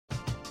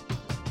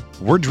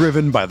We're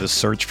driven by the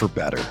search for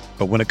better.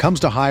 But when it comes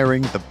to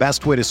hiring, the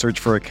best way to search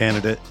for a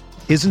candidate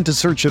isn't to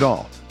search at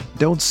all.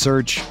 Don't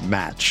search,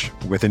 match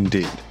with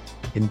Indeed.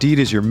 Indeed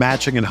is your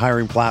matching and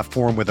hiring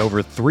platform with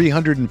over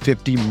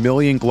 350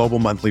 million global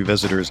monthly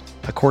visitors,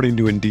 according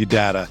to Indeed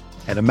data,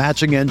 and a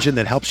matching engine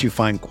that helps you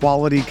find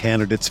quality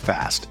candidates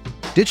fast.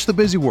 Ditch the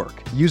busy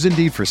work. Use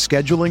Indeed for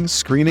scheduling,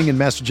 screening, and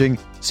messaging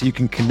so you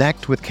can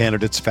connect with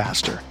candidates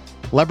faster.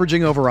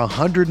 Leveraging over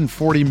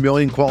 140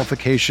 million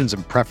qualifications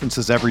and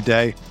preferences every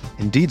day,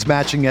 Indeed's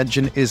matching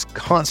engine is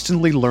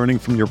constantly learning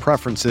from your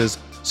preferences,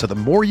 so the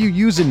more you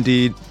use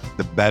Indeed,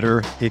 the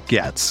better it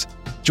gets.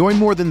 Join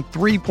more than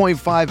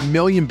 3.5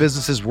 million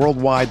businesses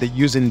worldwide that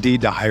use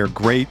Indeed to hire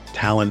great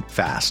talent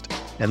fast.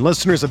 And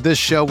listeners of this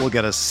show will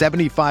get a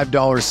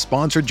 $75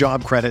 sponsored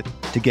job credit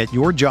to get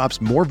your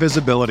jobs more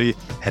visibility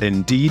at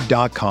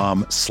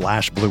Indeed.com/Blue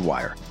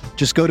Wire.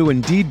 Just go to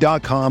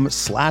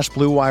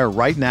Indeed.com/Blue Wire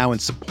right now and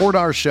support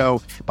our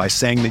show by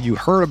saying that you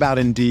heard about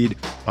Indeed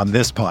on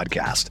this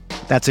podcast.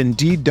 That's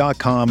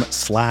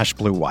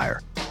Indeed.com/Blue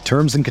Wire.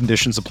 Terms and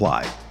conditions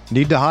apply.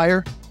 Need to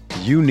hire?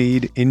 You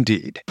need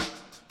Indeed.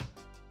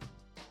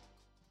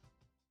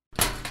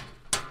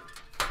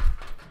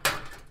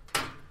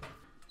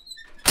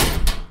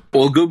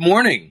 Well, good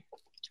morning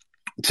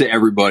to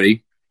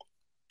everybody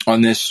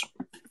on this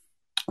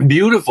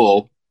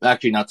beautiful,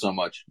 actually not so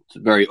much, it's a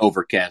very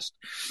overcast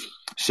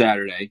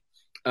Saturday.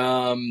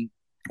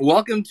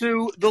 Welcome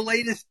to the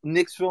latest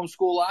Knicks Film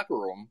School locker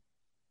room.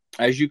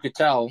 As you could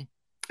tell,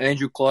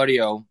 Andrew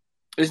Claudio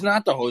is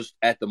not the host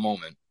at the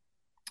moment,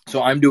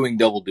 so I'm doing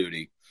double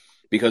duty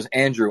because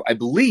Andrew, I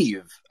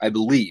believe,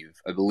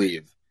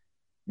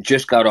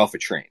 just got off a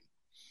train.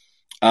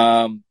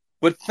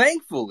 But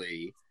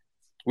thankfully,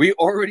 we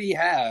already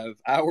have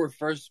our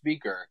first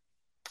speaker,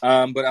 but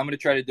I'm going to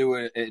try to do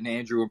an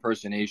Andrew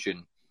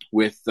impersonation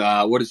with,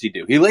 what does he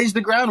do? He lays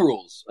the ground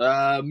rules.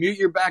 Mute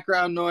your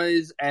background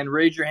noise and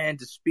raise your hand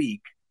to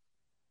speak.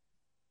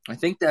 I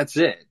think that's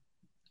it.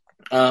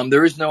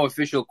 There is no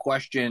official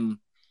question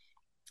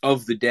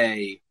of the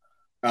day.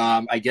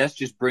 I guess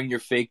just bring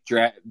your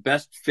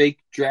best fake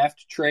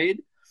draft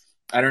trade.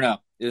 I don't know.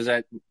 Does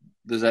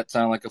that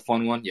sound like a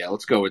fun one? Yeah,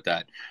 let's go with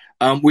that.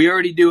 We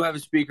already do have a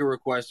speaker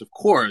request, of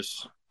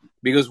course,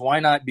 because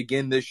why not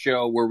begin this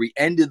show where we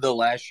ended the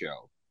last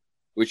show,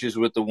 which is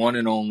with the one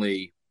and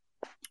only,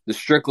 the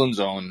Strickland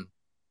Zone,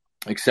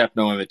 accept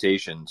no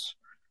invitations,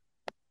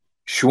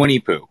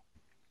 Schwinny Poo.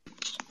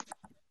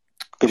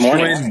 Good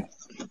morning.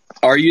 Schwinn,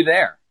 are you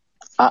there?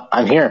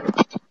 I'm here.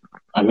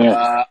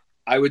 I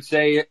would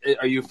say,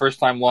 are you first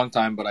time, long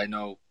time? But I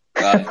know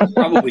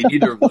probably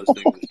neither of those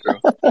things is true.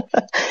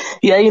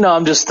 Yeah,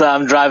 I'm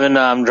driving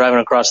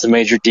across the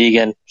Major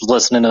Deegan, just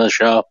listening to the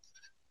show.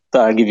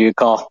 Thought I'd give you a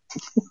call.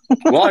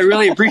 Well, I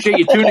really appreciate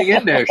you tuning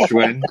in there,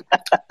 Schwinn.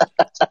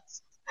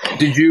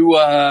 Did you,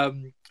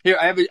 here,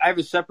 I have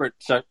a separate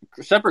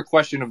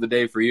question of the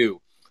day for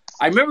you.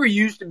 I remember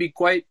you used to be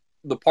quite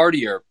the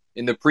partier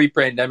in the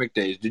pre-pandemic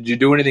days. Did you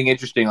do anything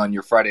interesting on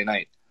your Friday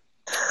night?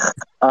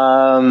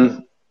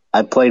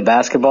 I played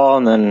basketball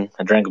and then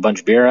I drank a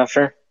bunch of beer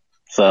after.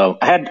 So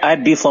I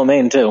had beef lo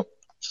mein too.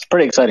 It's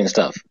pretty exciting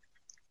stuff.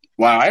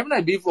 Wow, I haven't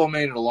had beef lo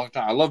mein in a long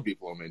time. I love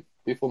beef lo mein.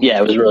 Yeah,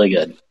 it was really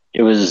good.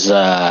 It was.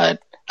 I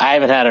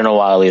haven't had it in a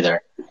while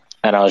either,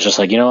 and I was just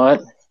like, you know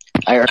what?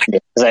 I earned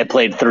it because I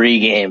played 3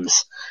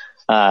 games.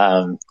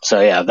 So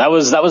yeah, that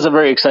was a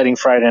very exciting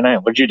Friday night.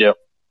 What'd you do?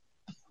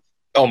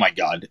 Oh my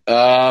God.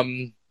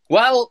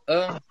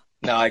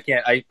 No, I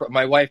can't.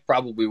 My wife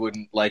probably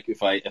wouldn't like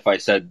if I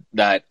said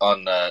that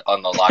on the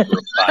locker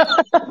room side.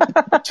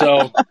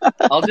 So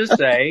I'll just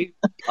say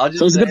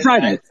it was a good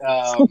Friday.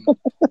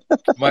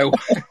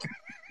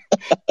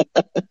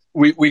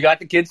 We got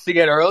the kids to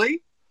get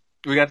early.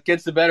 We got the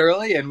kids to bed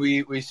early, and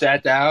we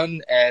sat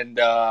down and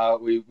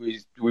we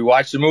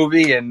watched the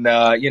movie, and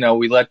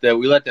we let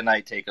the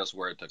night take us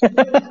where it took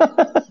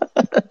us.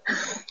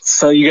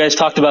 So you guys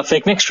talked about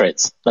fake Knicks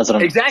trades. That's what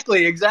I'm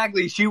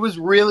Exactly. She was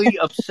really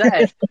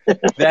upset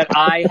that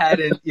I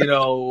hadn't,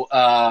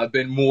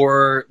 been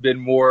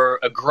more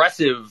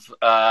aggressive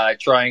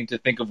trying to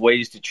think of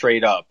ways to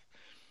trade up.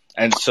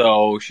 And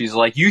so she's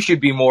like, you should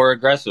be more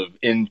aggressive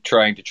in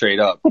trying to trade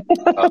up.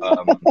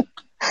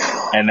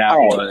 And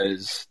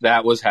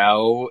that was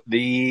how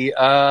the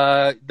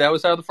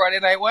Friday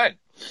night went.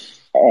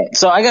 All right.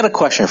 So I got a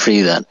question for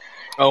you then.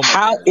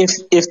 How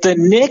if the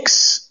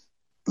Knicks,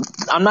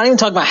 I'm not even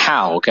talking about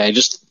how, okay?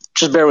 Just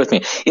bear with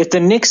me. If the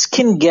Knicks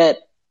can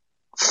get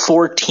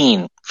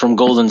 14 from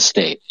Golden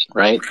State,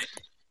 right?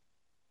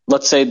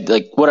 Let's say,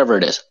 like, whatever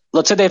it is.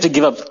 Let's say they have to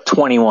give up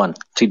 21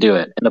 to do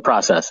it in the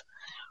process.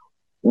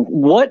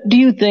 What do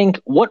you think,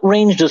 what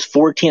range does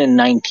 14 and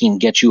 19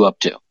 get you up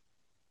to?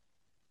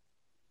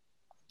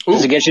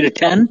 Does it get you to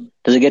 10?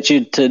 Does it get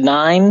you to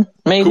 9,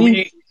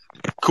 maybe?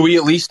 Could we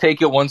at least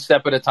take it one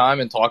step at a time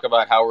and talk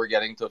about how we're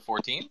getting to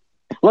 14?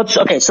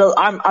 So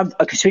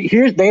so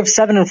here they have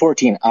 7 and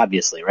 14,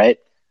 obviously, right?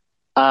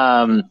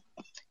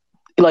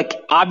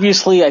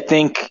 Obviously, I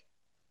think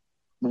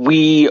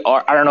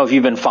I don't know if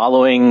you've been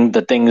following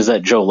the things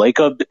that Joe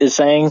Lacob is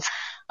saying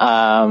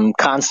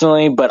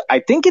constantly, but I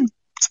think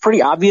it's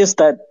pretty obvious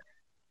that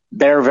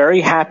they're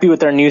very happy with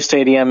their new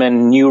stadium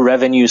and new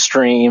revenue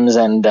streams,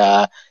 and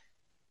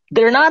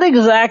they're not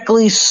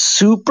exactly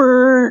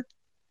super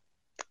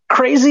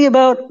crazy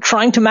about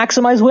trying to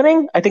maximize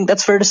winning. I think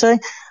that's fair to say.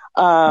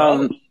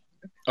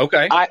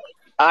 Okay.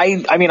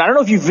 I mean, I don't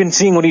know if you've been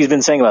seeing what he's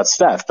been saying about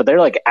Steph, but they're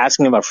like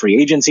asking him about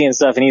free agency and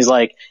stuff, and he's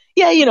like,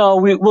 yeah,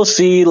 we'll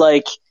see,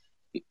 like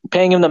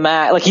paying him the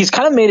max. Like, he's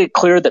kind of made it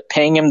clear that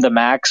paying him the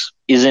max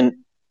isn't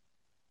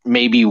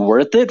maybe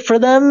worth it for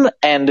them,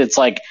 and it's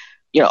like,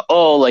 you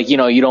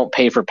don't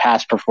pay for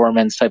past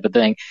performance type of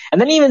thing. And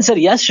then he even said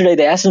yesterday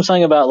they asked him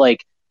something about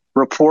like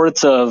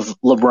reports of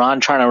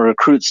LeBron trying to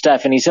recruit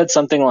Steph, and he said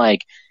something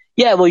like,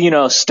 yeah,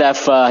 well,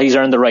 Steph, he's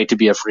earned the right to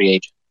be a free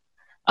agent,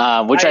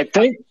 which I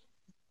think.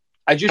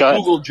 I just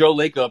Googled Joe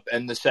Lacob,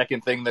 and the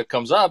second thing that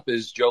comes up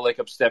is Joe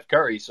Lacob, Steph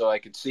Curry. So I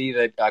could see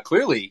that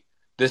clearly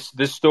this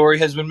story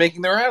has been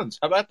making the rounds.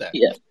 How about that?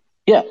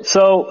 Yeah.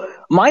 So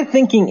my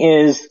thinking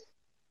is,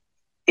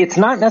 it's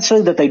not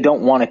necessarily that they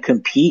don't want to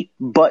compete,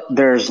 but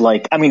there's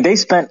they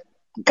spent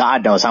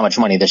God knows how much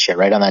money this year,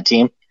 right, on that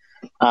team.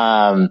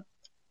 The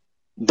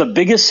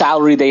biggest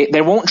salary,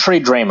 they won't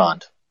trade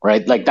Draymond,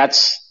 right? Like,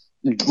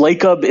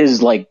 Lacob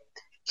is like,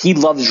 he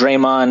loves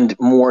Draymond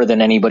more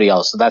than anybody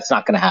else, so that's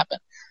not going to happen.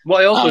 Well,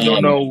 I also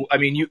don't know. I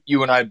mean,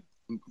 you and I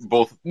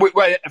both,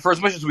 for as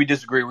much as we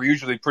disagree, we're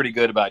usually pretty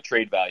good about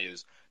trade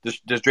values.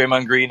 Does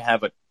Draymond Green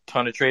have a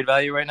ton of trade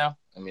value right now?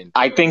 I mean,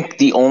 I think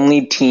the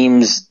only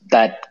teams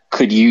that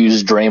could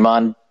use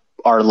Draymond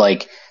are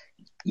like,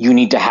 you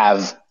need to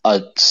have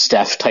a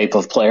Steph type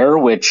of player,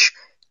 which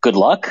good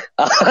luck.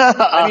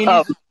 I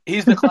mean,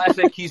 he's the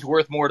classic, he's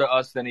worth more to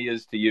us than he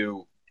is to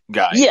you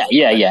guy.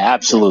 Yeah,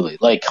 absolutely.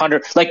 Like,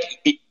 Hunter, like,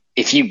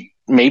 if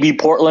maybe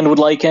Portland would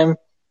like him,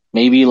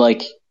 maybe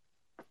like,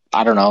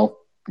 I don't know,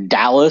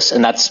 Dallas,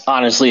 and that's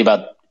honestly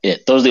about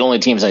it. Those are the only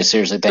temes I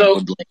seriously think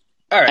would like.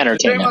 All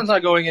right, so Draymond's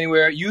not going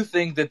anywhere. You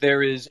think that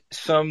there is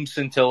some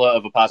scintilla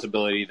of a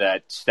possibility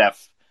that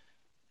Steph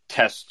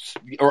tests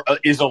or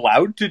is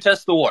allowed to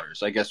test the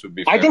waters, I guess would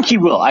be fair. I think he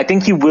will. I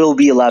think he will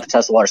be allowed to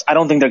test the waters. I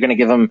don't think they're going to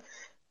give him,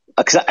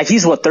 because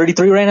he's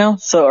 33 right now,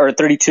 or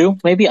 32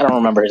 maybe. I don't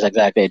remember his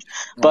exact age,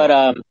 but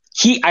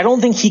I don't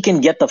think he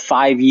can get the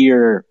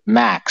 5-year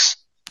max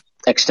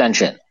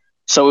extension.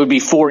 So it would be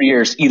 4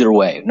 years either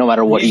way, no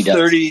matter what he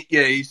does.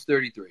 He's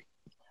 33.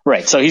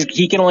 Right. So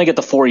he can only get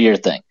the 4-year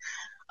thing.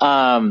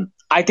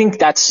 I think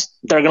they're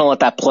going to let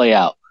that play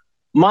out.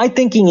 My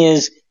thinking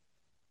is,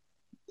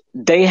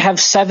 they have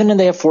 7 and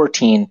they have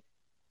 14.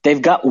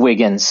 They've got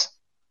Wiggins.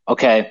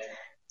 Okay.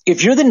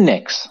 If you're the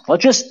Knicks,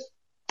 let's just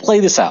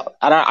play this out.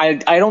 I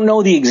don't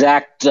know the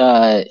exact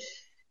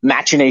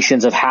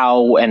machinations of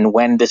how and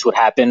when this would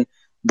happen,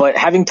 but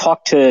having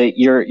talked to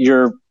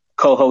your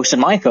co-host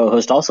and my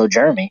co-host also,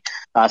 Jeremy,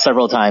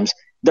 several times,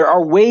 there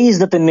are ways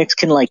that the Knicks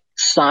can like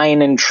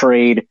sign and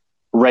trade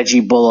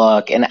Reggie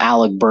Bullock and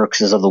Alec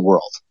Burks of the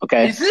world.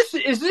 Okay.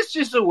 Is this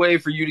just a way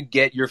for you to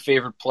get your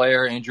favorite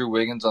player, Andrew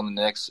Wiggins, on the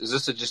Knicks? Is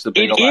this just a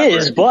big elaborate? It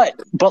is,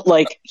 but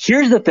like,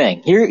 here's the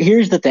thing.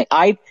 Here's the thing.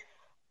 I've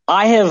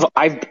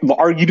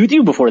argued with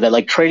you before that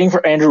like trading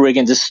for Andrew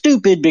Wiggins is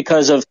stupid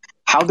because of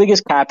how big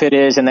his cap hit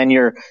is, and then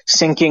you're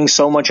sinking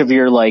so much of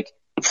your like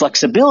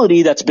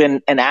flexibility that's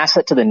been an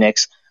asset to the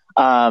Knicks.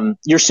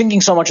 You're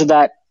sinking so much of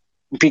that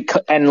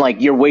and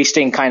like you're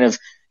wasting kind of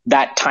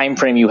that time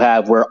frame you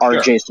have where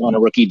RJ's on a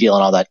rookie deal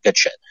and all that good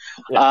shit.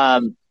 Yeah.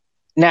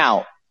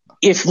 Now,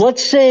 if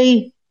let's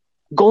say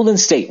Golden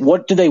State,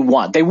 what do they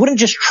want? They wouldn't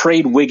just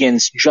trade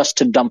Wiggins just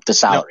to dump the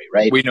salary,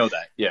 right? We know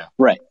that, yeah.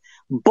 Right.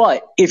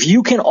 But if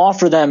you can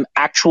offer them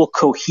actual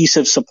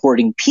cohesive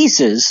supporting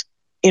pieces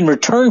in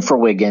return for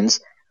Wiggins,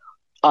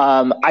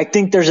 I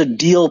think there's a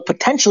deal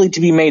potentially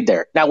to be made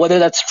there. Now, whether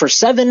that's for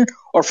 7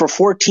 or for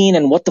 14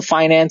 and what the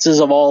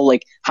finances of all,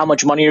 like how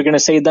much money you're going to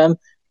save them,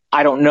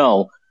 I don't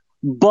know.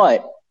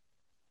 But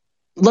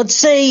let's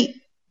say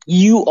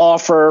you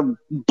offer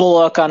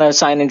Bullock on a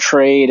sign and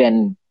trade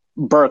and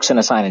Burks in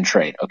a sign and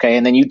trade, okay?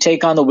 And then you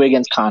take on the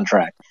Wiggins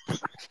contract.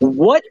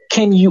 What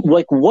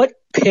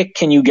pick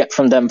can you get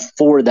from them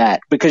for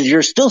that? Because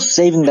you're still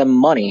saving them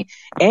money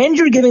and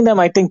you're giving them,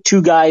 I think,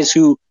 2 guys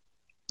who,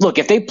 look,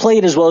 if they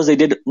played as well as they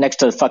did next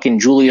to fucking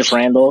Julius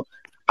Randle,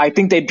 I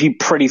think they'd be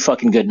pretty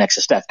fucking good next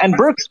to Steph. And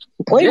Burks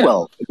played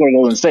well for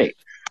Golden State.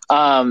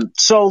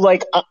 So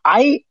like,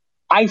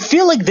 I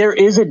feel like there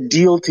is a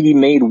deal to be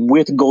made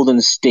with Golden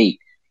State.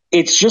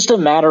 It's just a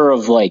matter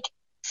of like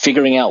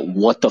figuring out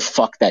what the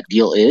fuck that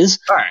deal is.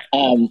 All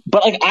right.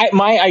 But like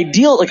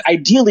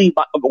ideally,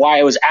 why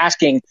I was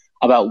asking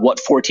about what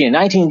 14 and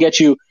 19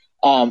 get you,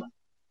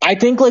 I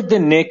think like the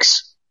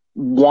Knicks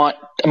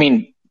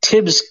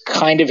Tibbs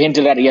kind of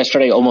hinted at it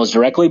yesterday almost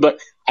directly, but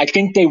I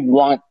think they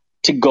want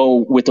to go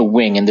with a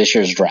wing in this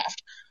year's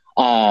draft.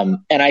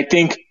 And I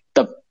think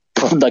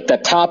the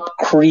top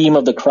cream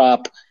of the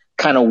crop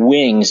kind of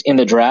wings in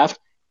the draft,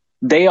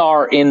 they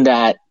are in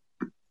that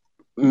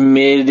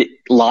mid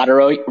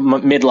lottery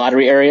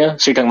area.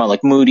 So you're talking about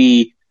like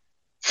Moody,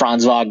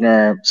 Franz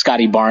Wagner,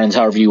 Scotty Barnes,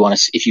 however you want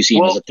to, if you see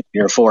him as a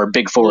 3 or 4,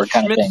 big forward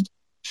kind of thing.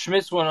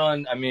 Schmitz went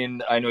on. I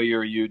mean, I know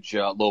you're a huge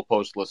low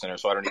post listener,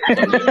 so I don't need to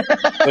tell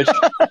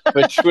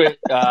you.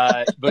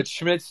 But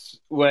Schmitz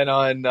went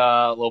on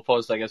low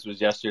post. I guess it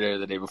was yesterday or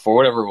the day before,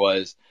 whatever it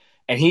was,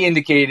 and he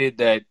indicated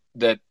that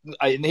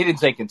he didn't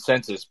say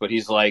consensus, but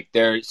he's like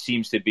there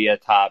seems to be a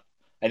top.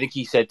 I think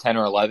he said 10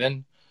 or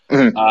 11.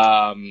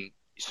 Mm-hmm.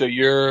 So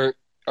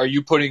are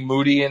you putting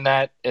Moody in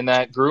that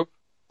group?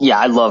 Yeah,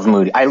 I love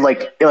Moody. I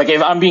like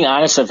if I'm being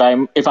honest, if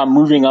I'm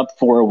moving up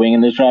for a wing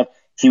in this draft,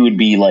 he would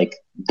be like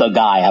the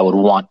guy I would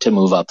want to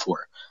move up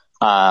for.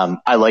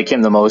 I like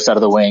him the most out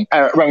of the wing.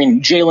 I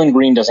mean, Jalen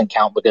Green doesn't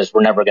count because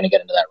we're never going to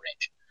get into that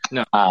range.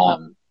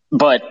 No.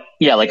 But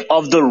yeah, like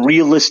of the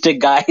realistic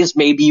guys,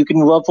 maybe you can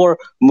move up for,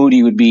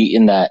 Moody would be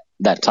in that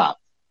top.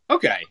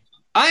 Okay.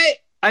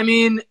 I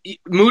mean,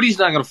 Moody's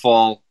not going to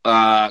fall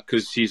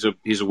because he's a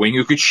wing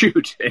who could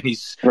shoot, and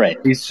he's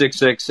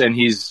 6'6", and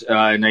he's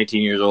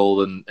 19 years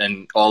old,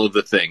 and all of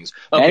the things.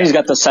 Okay. And he's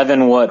got the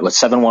 7'1"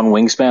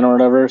 wingspan or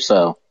whatever.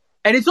 So,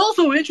 and it's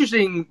also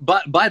interesting.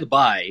 By the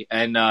by,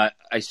 and I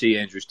see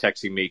Andrew's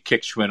texting me,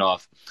 kick Schwinn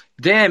off.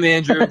 Damn,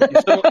 Andrew,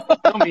 you're so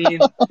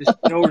mean. There's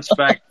no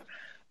respect.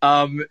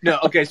 No,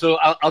 okay. So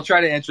I'll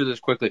try to answer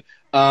this quickly.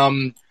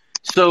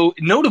 So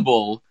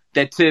notable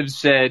that Tibbs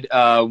said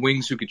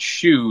wings who could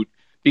shoot.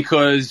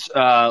 Because,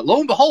 lo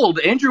and behold,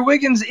 Andrew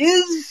Wiggins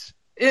is,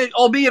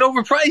 albeit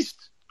overpriced,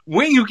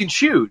 wing who can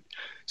shoot.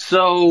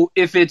 So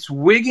if it's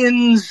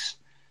Wiggins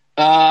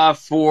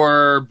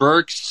for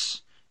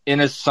Burks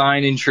in a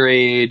sign and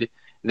trade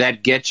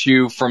that gets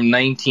you from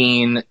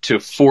 19 to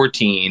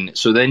 14,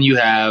 so then you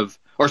have,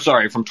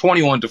 from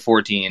 21 to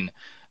 14,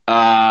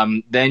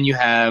 then you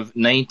have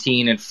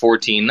 19 and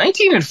 14.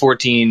 19 and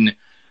 14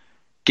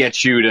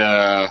 gets you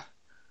to...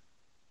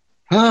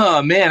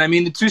 Oh man, I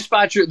mean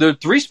the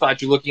 3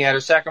 spots you're looking at are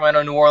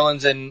Sacramento, New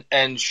Orleans,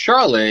 and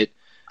Charlotte.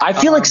 I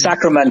feel like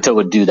Sacramento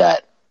would do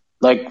that.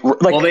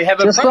 Well, they have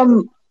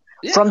from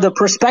the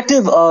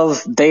perspective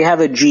of they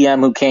have a GM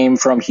who came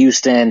from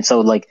Houston,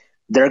 so like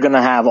they're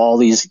gonna have all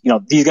these,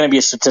 he's gonna be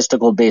a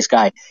statistical based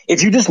guy.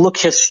 If you just look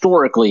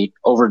historically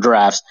over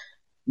drafts,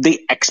 the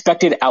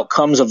expected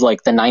outcomes of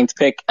like the 9th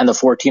pick and the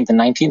 14th and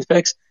 19th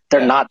picks,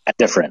 they're not that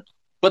different.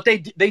 But they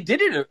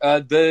did it.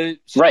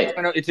 Right.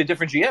 It's a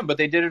different GM, but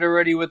they did it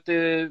already with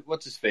the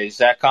what's his face,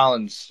 Zach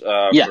Collins.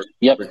 For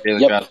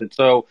Jalen Johnson.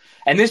 So,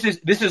 and this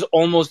is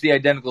almost the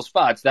identical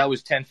spots. That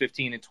was 10,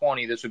 15, and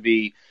 20. This would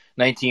be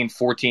 19,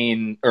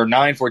 14, or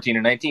 9, 14,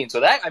 and 19. So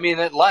that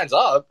lines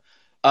up.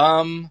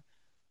 I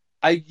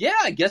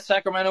guess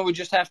Sacramento would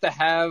just have to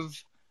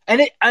have,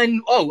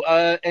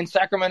 and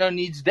Sacramento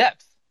needs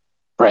depth.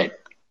 Right.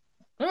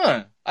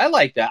 I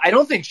like that. I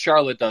don't think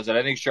Charlotte does it.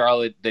 I think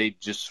Charlotte, they're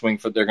going to swing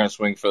for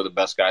the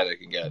best guy they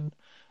can get.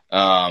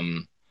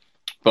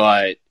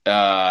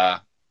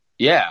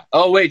 Yeah.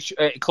 Oh, wait,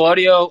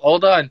 Claudio,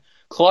 hold on.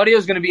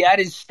 Claudio's going to be at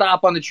his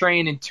stop on the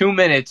train in 2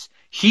 minutes.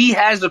 He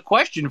has a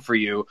question for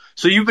you.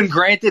 So you've been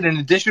granted an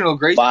additional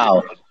grace period.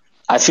 Wow.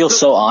 I feel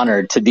so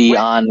honored to be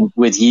on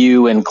with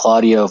you and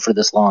Claudio for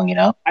this long,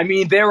 I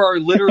mean, there are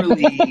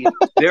literally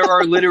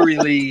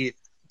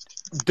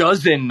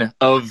dozen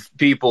of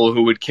people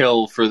who would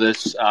kill for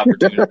this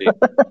opportunity.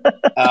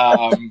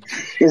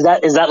 Is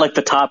that like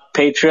the top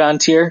Patreon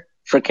tier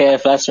for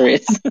KFS, or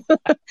it's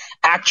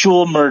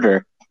actual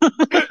murder?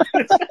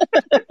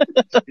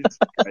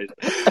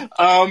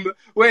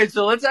 Wait,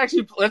 so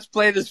let's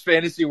play this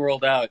fantasy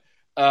world out.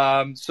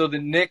 So the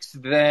Knicks,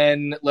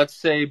 then let's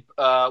say,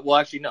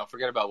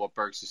 forget about what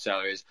Burks'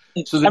 salary is.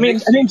 So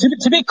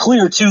to be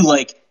clear too,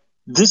 like,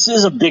 this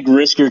is a big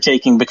risk you're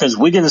taking because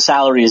Wiggins'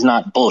 salary is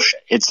not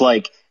bullshit. It's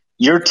like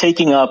you're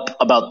taking up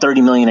about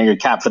 $30 million of your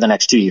cap for the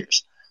next 2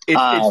 years.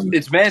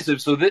 It's massive.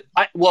 So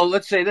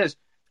let's say this.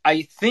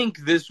 I think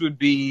this would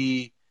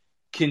be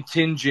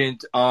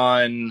contingent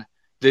on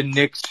the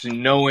Knicks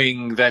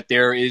knowing that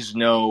there is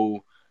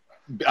no.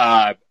 It's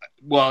not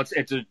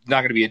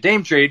going to be a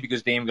Dame trade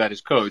because Dame got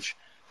his coach,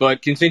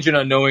 but contingent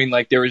on knowing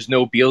like there is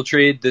no Beal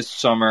trade this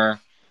summer.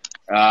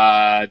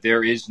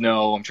 There is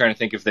no. I'm trying to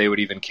think if they would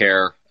even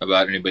care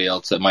about anybody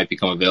else that might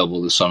become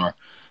available this summer.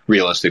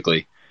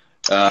 Realistically,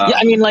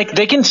 I mean, like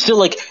they can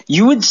still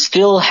you would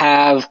still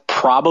have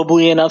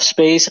probably enough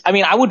space. I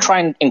mean, I would try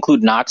and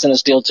include Knox in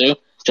this deal too,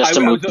 just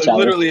to move. I was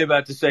literally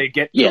about to say,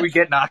 can we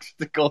get Knox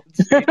to Golden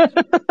State?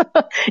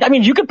 I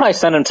mean, you could probably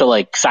send him to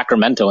like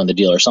Sacramento in the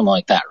deal or something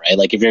like that, right?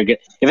 Like if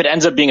it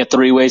ends up being a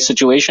 3-way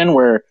situation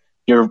where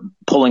you're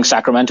pulling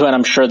Sacramento, and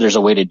I'm sure there's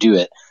a way to do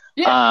it.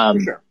 Yeah, for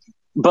sure.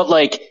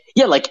 But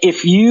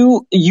if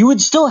you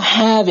would still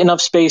have enough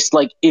space,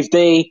 like if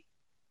they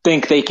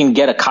think they can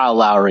get a Kyle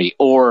Lowry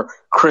or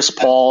Chris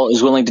Paul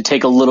is willing to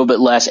take a little bit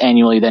less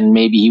annually than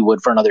maybe he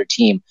would for another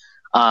team.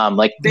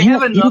 They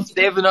have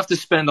enough to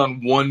spend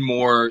on one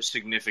more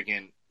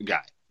significant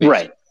guy.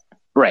 Basically.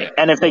 Right.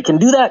 And if they can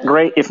do that,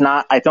 great. If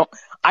not,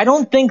 I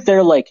don't think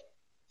they're like,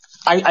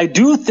 I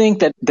do think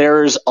that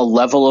there's a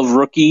level of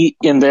rookie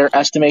in their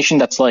estimation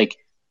that's like,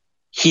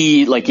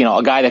 he, like, you know,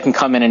 a guy that can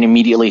come in and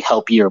immediately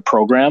help your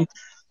program.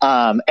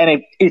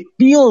 And it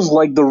feels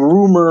like the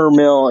rumor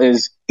mill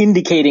is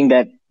indicating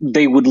that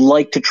they would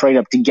like to trade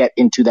up to get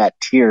into that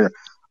tier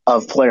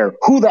of player.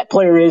 Who that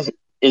player is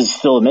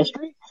still a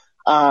mystery.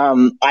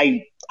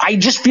 I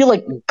just feel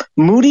like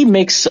Moody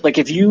makes, like,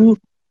 if you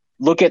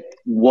look at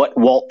what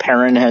Walt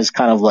Perrin has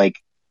kind of like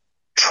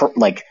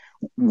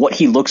what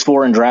he looks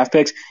for in draft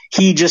picks,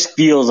 he just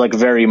feels like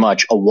very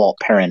much a Walt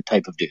Perrin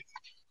type of dude.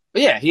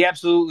 Yeah, he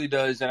absolutely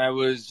does. And I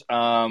was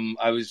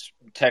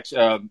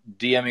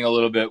DMing a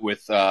little bit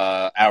with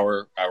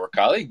our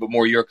colleague, but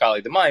more your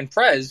colleague than mine,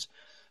 Prez,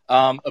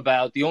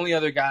 about the only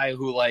other guy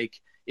who, like,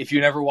 if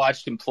you never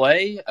watched him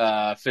play,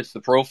 fits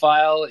the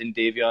profile in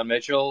Davion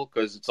Mitchell,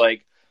 because it's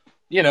like,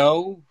 you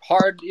know,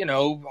 hard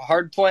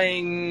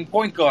playing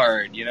point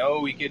guard. You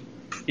know, he can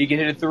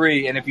hit a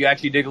three, and if you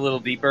actually dig a little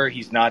deeper,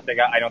 he's not the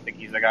guy. I don't think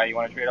he's the guy you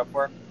want to trade up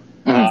for,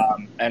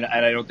 and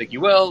I don't think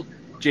you will.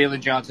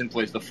 Jalen Johnson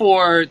plays the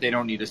 4. They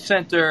don't need a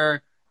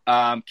center.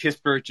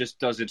 Kispert just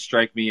doesn't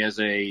strike me as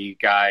a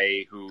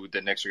guy who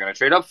the Knicks are going to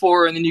trade up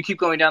for. And then you keep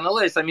going down the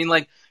list. I mean,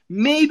 like,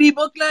 maybe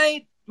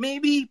Bouknight,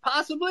 maybe,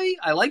 possibly.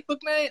 I like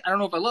Bouknight. I don't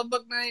know if I love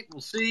Bouknight.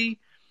 We'll see.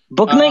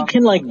 Bouknight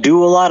can, like,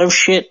 do a lot of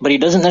shit, but he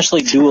doesn't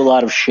necessarily do a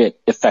lot of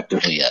shit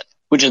effectively yet,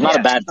 which is not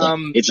a bad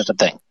thing. It's just a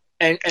thing.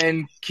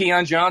 And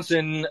Keon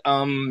Johnson,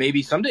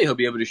 maybe someday he'll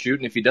be able to shoot,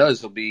 and if he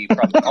does, he'll be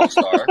probably an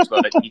all-star,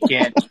 but he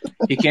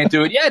can't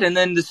do it yet. And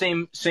then the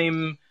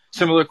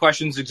similar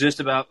questions exist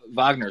about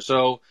Wagner.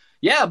 So,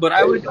 yeah, but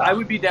I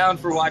would be down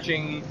for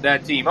watching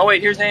that team. Oh,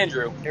 wait, here's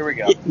Andrew. Here we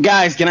go.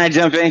 Guys, can I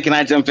jump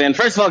in?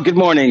 First of all, good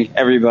morning,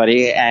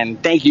 everybody,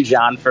 and thank you,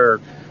 John, for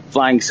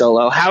flying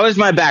solo. How is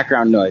my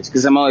background noise?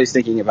 Because I'm always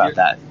thinking about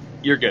that.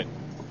 You're good.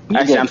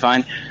 I sound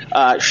fine.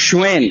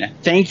 Schwinn,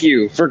 thank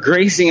you for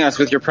gracing us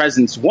with your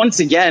presence once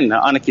again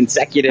on a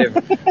consecutive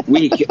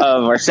week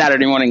of our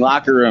Saturday morning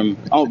locker room.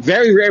 Oh,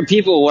 very rare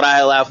people would I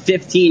allow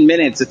 15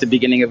 minutes at the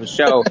beginning of a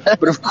show.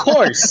 But of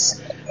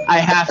course, I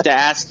have to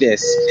ask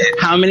this.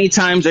 How many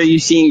times are you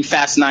seeing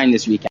Fast 9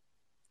 this weekend?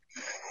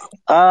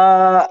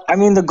 I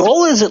mean, the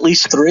goal is at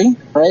least 3,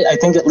 right? I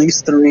think at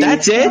least 3.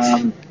 That's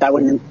it? That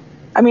would.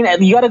 I mean,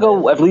 you got to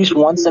go at least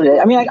once a day.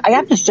 I mean, I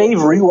have to save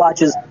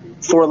rewatches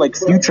for, like,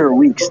 future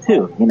weeks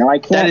too. You know, I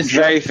can't. That is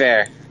very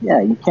fair.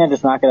 Yeah, you can't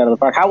just knock it out of the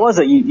park. How was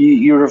it?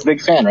 You were a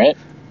big fan, right?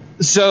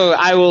 So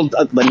I will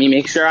let me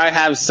make sure I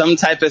have some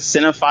type of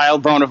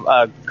cinephile bone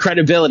of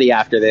credibility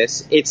after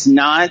this. It's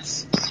not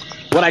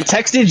what I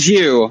texted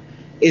you.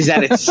 Is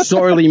that it's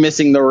sorely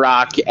missing The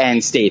Rock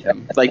and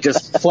Statham. Like,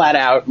 just flat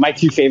out, my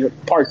 2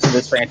 favorite parts of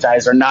this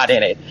franchise are not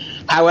in it.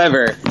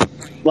 However,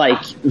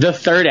 like, the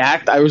third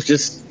act, I was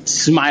just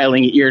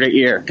smiling ear to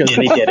ear because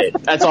they did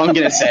it. That's all I'm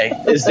going to say,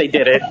 is they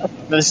did it.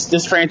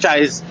 This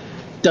franchise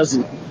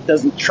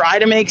doesn't try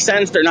to make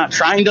sense. They're not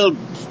trying to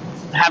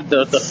have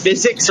the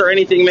physics or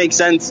anything make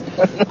sense.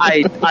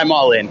 I'm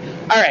all in.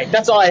 All right,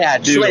 that's all I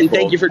had. Schwinn,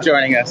 thank you for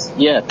joining us.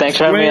 Yeah, thanks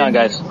for having me on,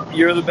 guys.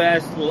 You're the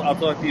best. I'll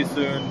talk to you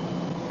soon.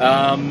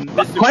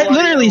 Quite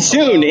literally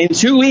soon. In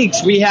 2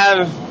 weeks, we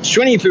have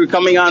Schwinny Poo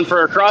coming on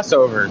for a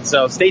crossover.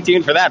 So stay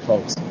tuned for that,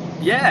 folks.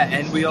 Yeah,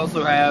 and we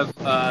also have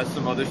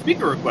some other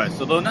speaker requests,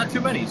 although not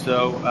too many.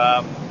 So,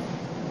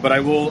 but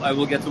I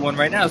will get to one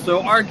right now.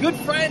 So our good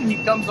friend,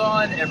 he comes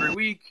on every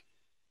week,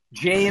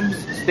 James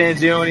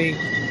Stanzioni.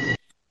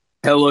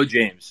 Hello,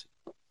 James.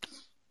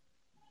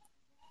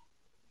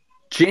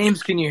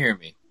 James, can you hear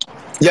me?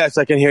 Yes,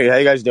 I can hear you. How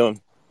you guys doing?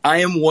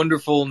 I am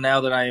wonderful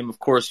now that I am, of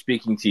course,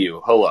 speaking to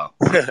you. Hello.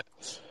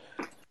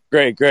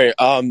 Great.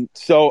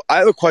 So I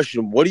have a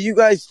question. What do you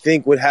guys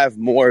think would have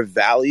more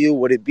value?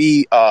 Would it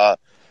be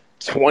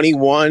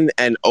 21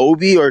 and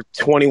Obi or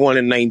 21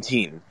 and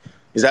 19?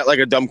 Is that like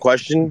a dumb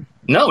question?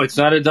 No, it's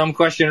not a dumb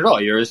question at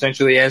all. You're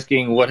essentially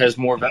asking what has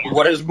more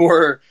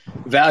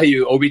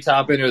value, Obi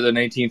Toppin or the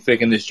 19th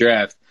pick in this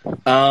draft.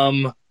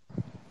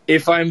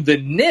 If I'm the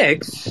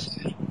Knicks,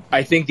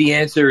 I think the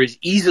answer is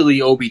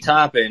easily Obi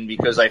Toppin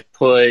because I've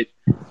put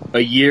a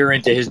year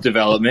into his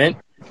development,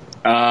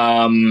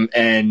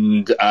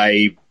 and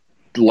I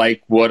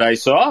like what I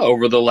saw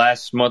over the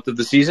last month of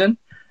the season.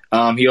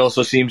 He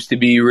also seems to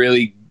be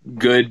really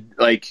good,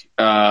 like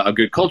a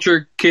good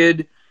culture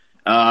kid.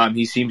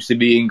 He seems to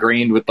be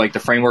ingrained with like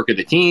the framework of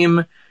the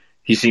team.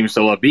 He seems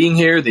to love being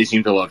here. They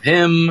seem to love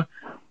him.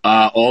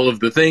 All of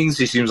the things.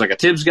 He seems like a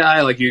Tibbs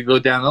guy. Like you go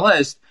down the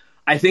list.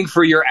 I think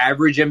for your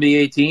average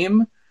NBA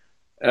team,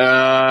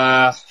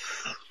 I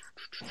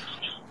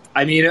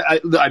mean,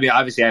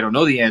 obviously I don't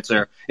know the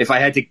answer. If I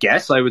had to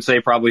guess, I would say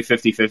probably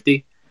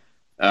 50-50.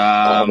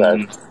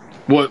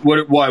 What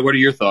are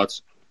your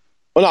thoughts?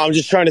 Well, no, I'm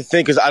just trying to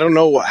think because I don't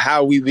know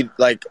how we would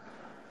like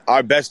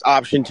our best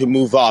option to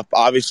move up.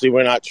 Obviously,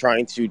 we're not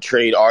trying to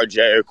trade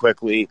RJ or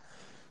quickly.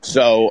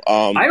 So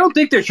I don't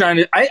think they're trying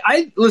to.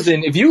 I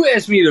listen. If you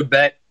ask me to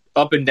bet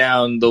up and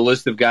down the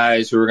list of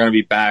guys who are going to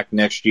be back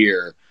next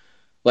year,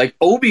 like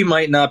Obi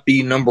might not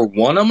be number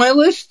one on my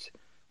list.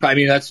 I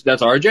mean, that's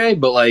RJ,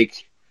 but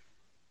like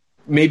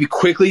maybe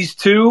Quickly's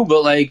 2.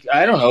 But like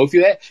I don't know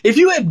if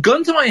you had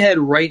gun to my head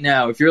right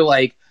now, if you're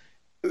like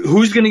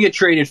who's going to get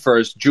traded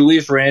first,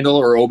 Julius Randle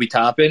or Obi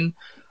Toppin?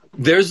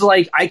 There's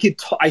like I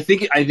think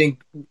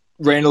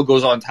Randle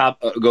goes on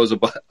top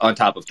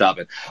of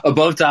Toppin,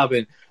 above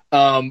Toppin.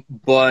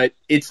 But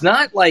it's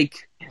not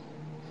like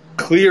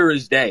clear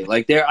as day.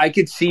 Like I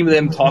could see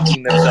them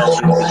talking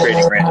themselves into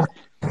trading Randle.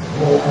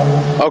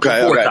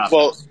 Okay.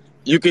 Well,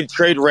 you could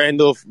trade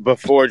Randle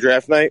before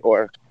draft night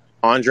or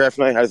on draft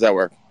night. How does that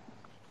work?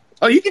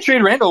 Oh, you can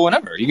trade Randle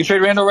whenever. You can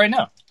trade Randle right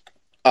now.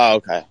 Oh,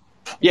 okay.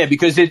 Yeah,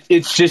 because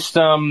it's just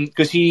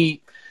because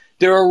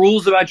there are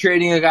rules about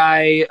trading a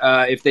guy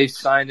if they've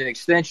signed an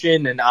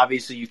extension, and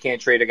obviously you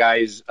can't trade a guy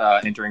who's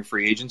entering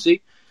free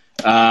agency.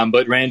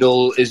 But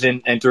Randle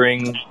isn't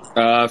entering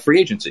free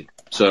agency,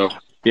 so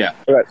yeah.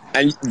 Right.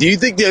 And do you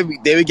think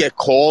they would get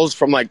calls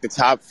from like the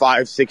top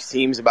 5-6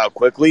 teams about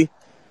Quickly?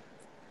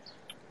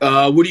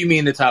 What do you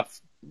mean the top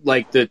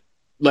in the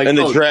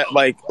draft?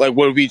 Like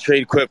would we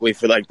trade Quickly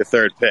for like the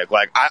third pick?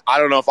 Like I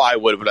don't know if I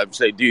would, but I'm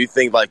saying, do you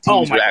think like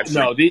teams would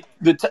actually?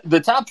 No,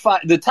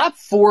 the top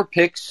 4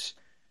 picks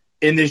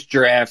in this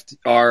draft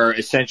are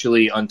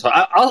essentially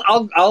untouched.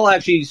 I'll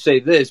actually say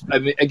this. I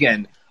mean,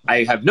 again,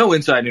 I have no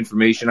inside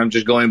information. I'm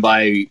just going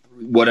by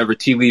whatever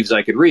tea leaves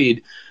I could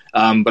read.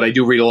 But I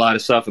do read a lot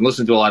of stuff and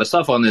listen to a lot of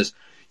stuff on this.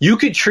 You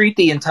could treat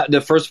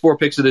the first 4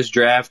 picks of this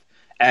draft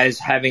as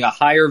having a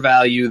higher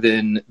value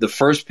than the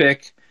first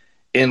pick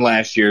in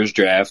last year's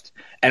draft.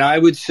 And I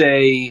would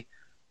say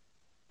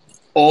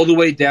all the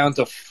way down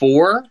to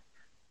 4,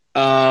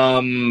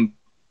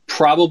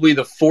 probably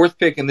the 4th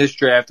pick in this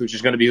draft, which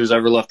is going to be who's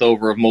ever left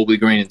over of Mobley,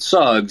 Green, and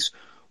Suggs,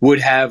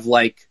 would have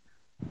like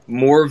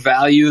more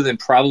value than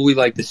probably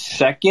like the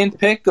 2nd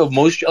pick of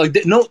most. Like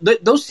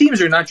those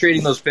teams are not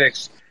trading those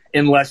picks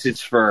unless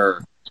it's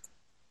for,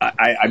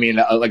 I mean,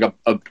 like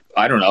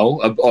I don't know,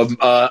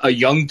 a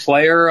young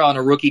player on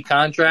a rookie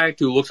contract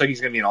who looks like he's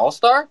going to be an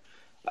all-star,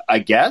 I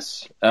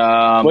guess.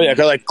 Well, yeah,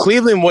 because like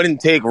Cleveland wouldn't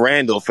take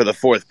Randle for the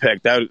 4th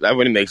pick. That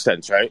wouldn't make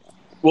sense, right?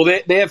 Well,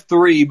 they have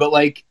 3, but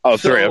like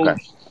 3, okay.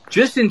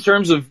 Just in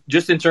terms of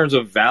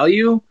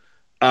value,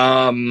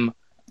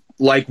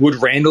 like would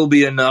Randle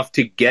be enough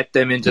to get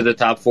them into the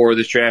top 4 of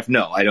this draft?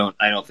 No, I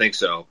don't think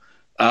so.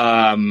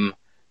 It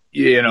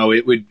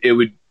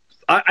would.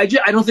 I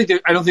don't think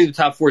the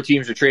top 4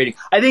 teams are trading.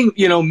 I think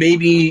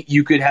maybe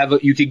you could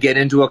get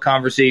into a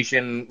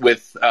conversation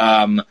with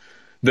the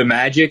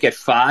Magic at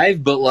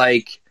 5, but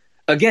like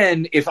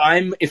again, if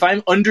I'm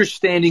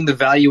understanding the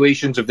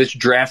valuations of this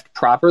draft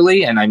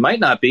properly, and I might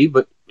not be,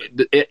 but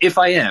if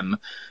I am,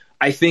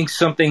 I think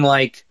something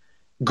like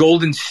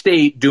Golden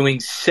State doing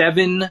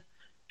 7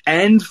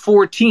 and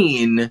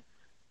 14,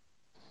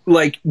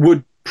 like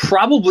would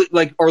probably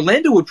like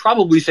Orlando would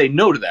probably say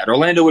no to that.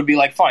 Orlando would be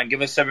like, fine,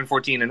 give us 7,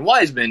 14 and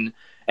Wiseman,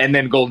 and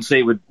then Golden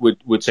State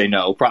would say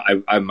no.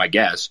 My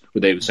guess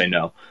they would say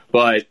no.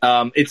 But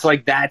it's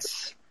like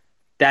that's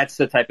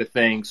the type of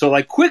thing. So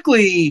like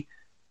Quickly,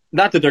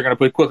 not that they're going to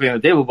put Quickly on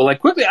the table, but like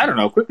Quickly, I don't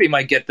know. Quickly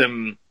might get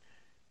them.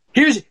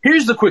 Here's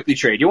the Quickly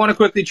trade. You want a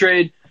Quickly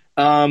trade?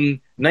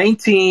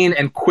 19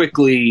 and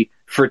Quickly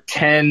for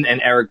 10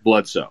 and Eric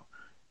Bledsoe.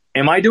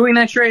 Am I doing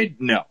that trade?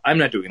 No, I'm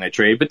not doing that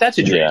trade, but that's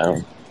a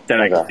trade that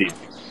I can see.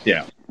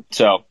 Yeah.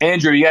 So,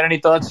 Andrew, you got any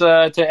thoughts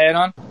to add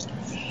on?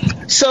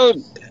 So,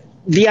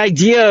 the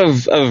idea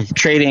of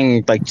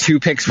trading like 2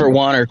 picks for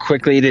 1 or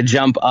Quickly to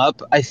jump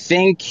up, I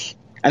think,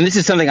 and this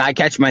is something I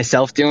catch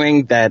myself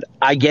doing, that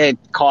I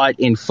get caught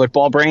in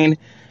football brain,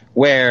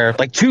 where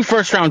like 2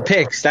 first-round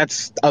picks,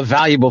 that's a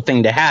valuable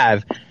thing to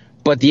have.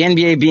 But the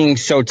NBA being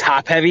so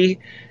top heavy,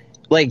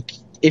 like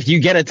if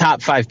you get a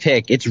top 5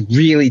 pick, it's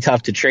really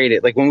tough to trade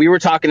it. Like when we were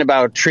talking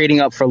about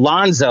trading up for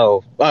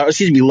LaMelo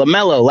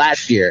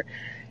last year,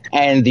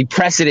 and the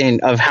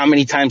precedent of how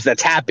many times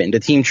that's happened,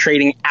 a team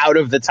trading out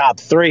of the top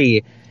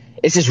 3,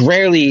 it's just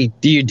rarely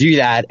do you do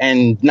that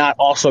and not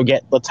also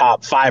get the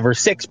top 5 or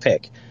 6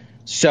 pick.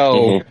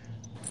 So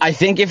I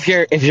think if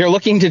you're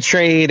looking to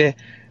trade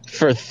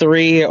for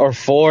 3 or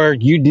 4,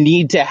 you'd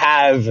need to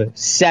have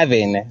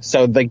 7.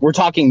 So like we're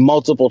talking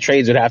multiple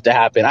trades would have to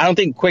happen. I don't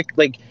think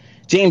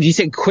James, you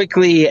said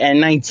Quickly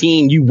and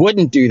 19, you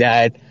wouldn't do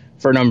that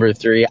for number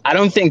 3. I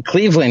don't think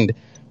Cleveland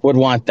would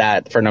want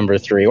that for number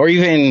 3, or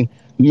even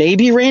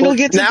maybe Randle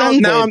gets it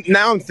done.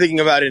 Now I'm thinking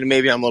about it, and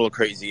maybe I'm a little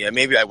crazy. Yeah,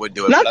 maybe I would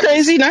do it. Not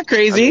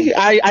crazy.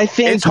 I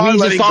think it's hard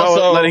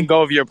letting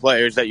go of your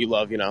players that you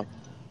love.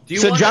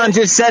 So John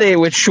just said it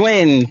with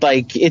Schwinn.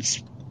 Like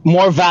it's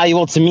more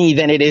valuable to me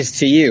than it is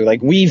to you.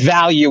 Like we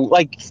value,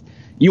 like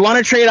you want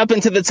to trade up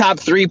into the top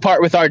 3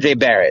 part with RJ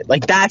Barrett.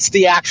 Like that's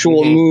the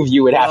actual move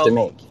you would have to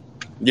make.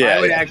 Yeah,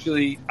 I would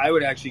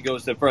actually go a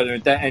step further.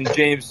 And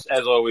James,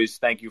 as always,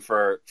 thank you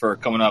for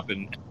coming up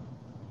and.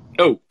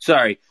 Oh,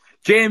 sorry,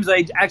 James,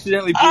 I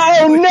accidentally.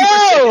 Oh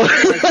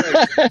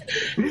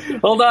no!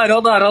 Hold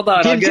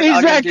on.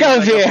 He's back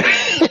up here.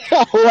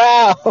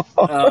 Wow.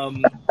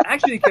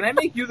 Actually, can I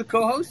make you the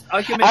co-host?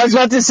 I was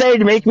about to say,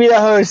 make me the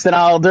host, and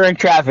I'll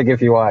direct traffic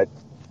if you want.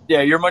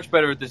 Yeah, you're much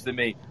better at this than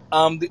me.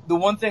 The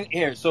one thing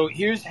here. So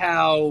here's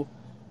how.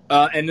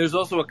 And there's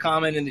also a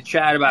comment in the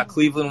chat about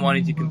Cleveland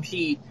wanting to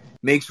compete.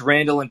 makes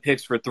Randle and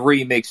picks for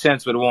 3 make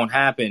sense, but it won't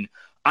happen.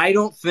 I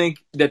don't think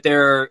that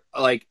they're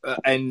like,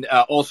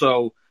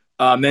 also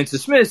Mensa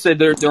Smith said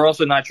they're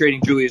also not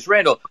trading Julius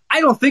Randle.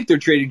 I don't think they're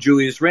trading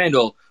Julius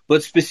Randle,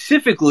 but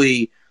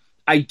specifically,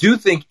 I do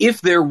think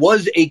if there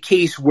was a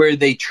case where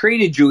they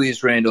traded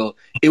Julius Randle,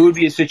 it would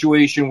be a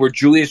situation where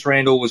Julius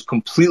Randle was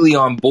completely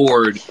on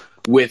board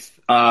with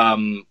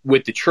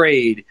the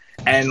trade,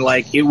 and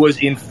like it was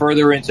in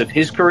furtherance of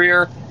his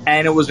career,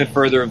 and it was in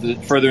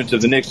furtherance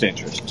of the Knicks'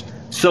 interest.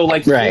 So,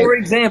 like, for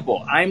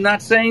example, I'm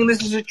not saying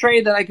this is a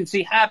trade that I could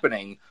see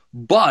happening,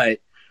 but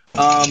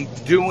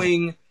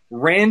doing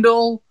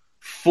Randle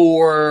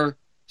for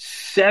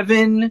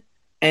 7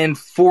 and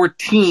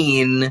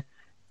 14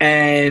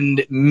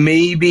 and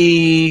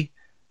maybe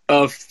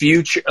a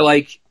future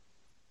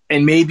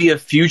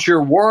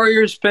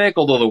Warriors pick,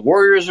 although the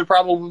Warriors would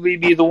probably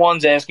be the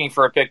ones asking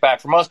for a pick back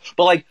from us,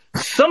 but like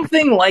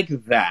something like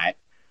that.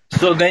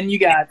 So then you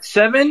got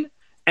 7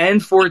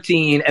 and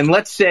 14, and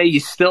let's say you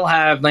still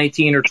have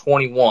 19 or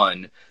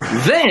 21.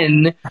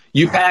 Then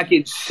you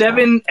package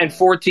 7 and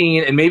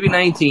 14 and maybe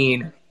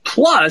 19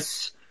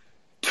 plus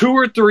 2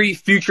 or 3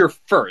 future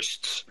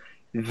firsts.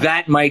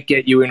 That might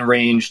get you in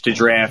range to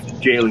draft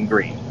Jalen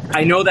Green.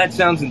 I know that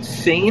sounds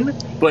insane,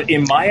 but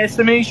in my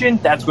estimation,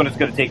 that's what it's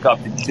going to take up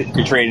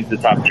to trade into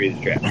the top 3 of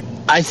the draft.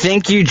 I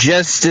think you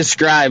just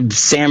described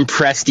Sam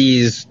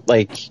Presti's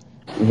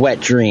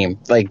wet dream,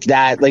 like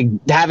that, like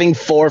having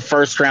 4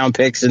 first-round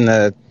picks in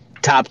the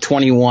top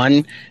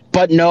 21,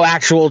 but no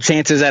actual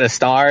chances at a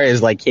star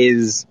is like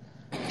his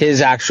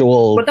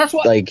actual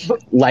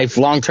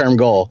long-term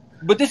goal.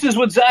 But this is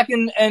what Zach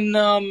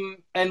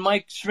and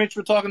Mike Schmitz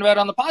were talking about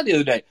on the pod the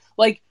other day.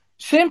 Like,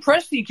 Sam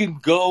Presti can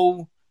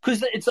go,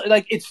 because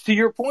it's to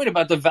your point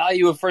about the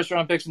value of first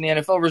round picks in the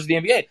NFL versus the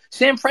NBA.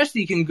 Sam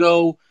Presti can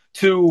go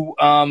to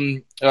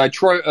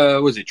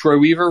Troy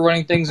Weaver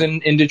running things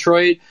in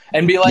Detroit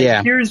and be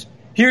like,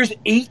 here's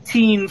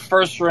 18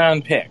 first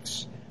round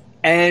picks.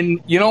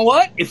 And you know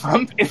what? If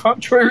I'm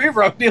Troy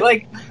Weaver, I'll be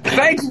like,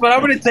 thanks, but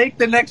I'm going to take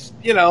the next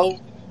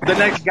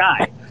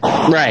guy.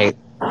 Right.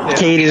 Yeah,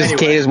 Kate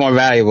is more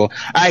valuable.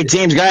 All right,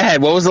 James, go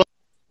ahead. What was the?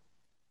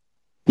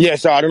 Yeah,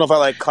 so I don't know if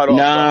I cut off.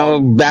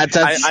 No, that's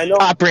I know,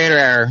 operator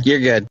error.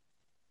 You're good.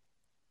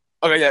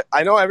 Okay, yeah,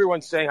 I know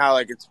everyone's saying how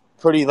it's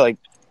pretty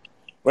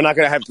we're not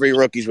gonna have 3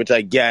 rookies, which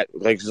I get.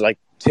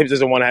 Tibbs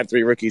doesn't want to have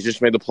 3 rookies,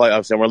 just made the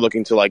playoffs, and we're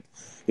looking to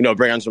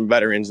bring on some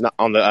veterans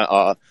on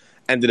the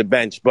end of the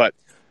bench. But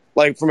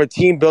from a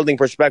team building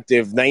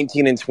perspective,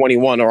 19 and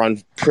 21 are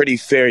on pretty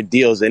fair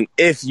deals, and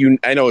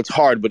I know it's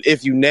hard, but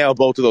if you nail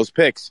both of those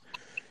picks,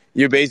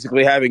 you're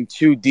basically having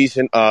 2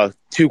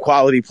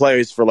 quality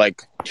players for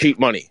cheap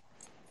money.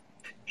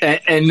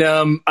 And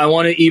I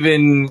want to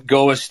even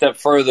go a step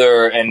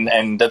further,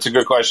 and that's a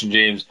good question,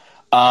 James.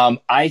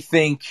 I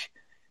think,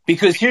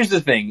 because here's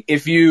the thing,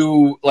 if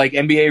you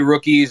NBA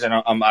rookies, and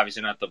I'm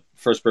obviously not the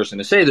first person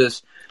to say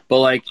this,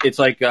 but it's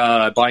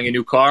buying a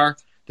new car.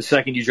 The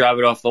second you drive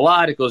it off the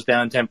lot, it goes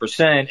down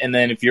 10%, and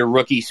then if your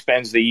rookie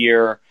spends the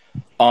year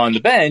on the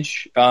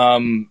bench,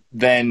 then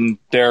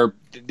they're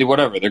going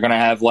to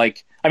have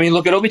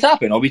look at Obi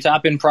Toppin. Obi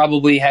Toppin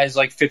probably has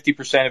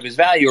 50% of his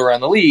value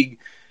around the league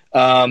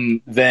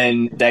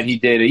than that he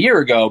did a year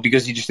ago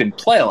because he just didn't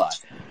play a lot.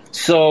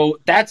 So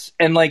that's,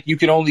 and you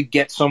can only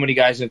get so many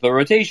guys into the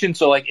rotation.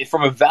 So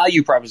from a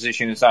value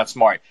proposition, it's not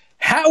smart.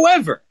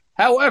 However,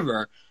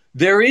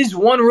 there is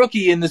one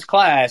rookie in this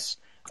class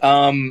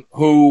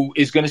who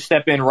is going to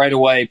step in right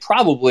away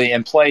probably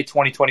and play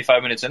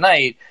 20-25 minutes a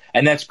night,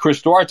 and that's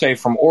Chris Duarte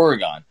from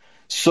Oregon.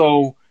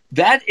 So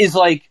that is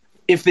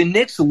if the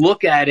Knicks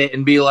look at it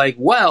and be like,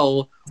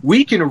 well,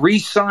 we can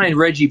re-sign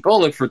Reggie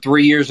Bullock for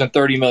 3 years and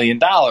 $30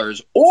 million,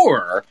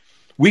 or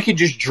we could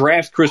just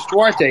draft Chris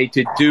Duarte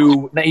to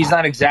do – he's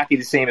not exactly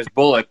the same as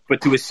Bullock,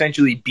 but to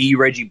essentially be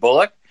Reggie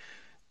Bullock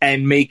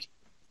and make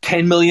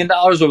 $10 million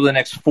over the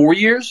next 4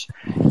 years,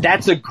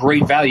 that's a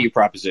great value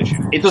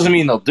proposition. It doesn't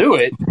mean they'll do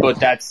it, but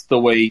that's the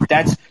way –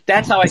 that's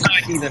how I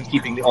see them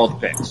keeping all the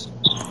picks.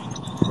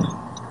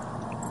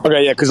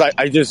 Okay, yeah, because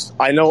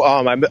I know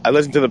I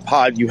listened to the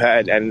pod you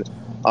had, and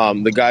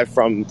the guy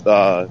from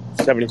the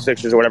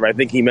 76ers or whatever, I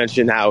think he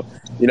mentioned how,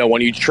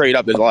 when you trade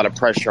up, there's a lot of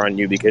pressure on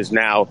you because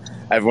now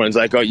everyone's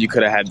like, oh, you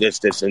could have had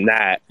this, and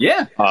that.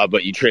 Yeah.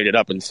 But you traded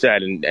up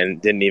instead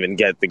and didn't even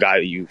get the guy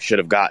that you should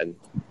have gotten.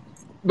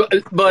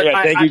 But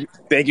yeah,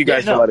 thank you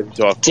guys for letting me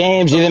talk.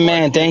 James, you're the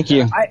man. Thank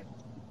you.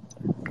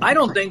 I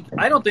don't think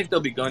they'll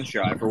be gun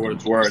shy for what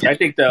it's worth. I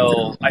think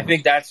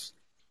that's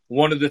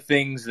one of the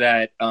things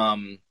that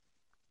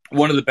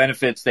one of the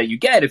benefits that you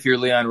get if you're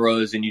Leon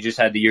Rose and you just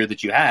had the year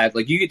that you had.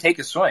 You could take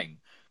a swing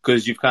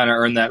because you've kind of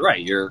earned that right.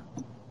 You're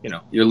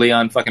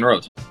Leon fucking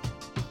Rose.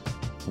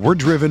 We're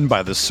driven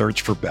by the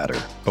search for better,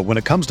 but when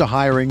it comes to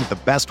hiring, the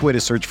best way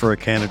to search for a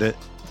candidate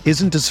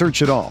isn't to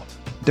search at all.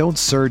 Don't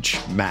search,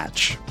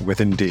 match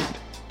with Indeed.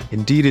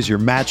 Indeed is your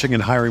matching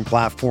and hiring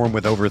platform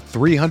with over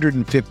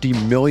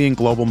 350 million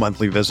global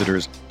monthly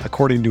visitors,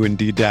 according to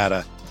Indeed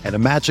data, and a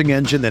matching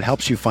engine that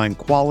helps you find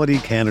quality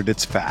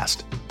candidates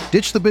fast.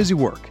 Ditch the busy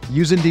work.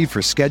 Use Indeed for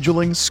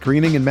scheduling,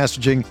 screening, and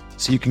messaging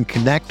so you can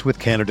connect with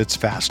candidates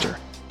faster.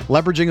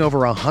 Leveraging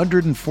over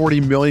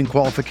 140 million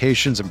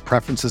qualifications and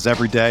preferences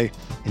every day,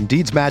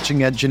 Indeed's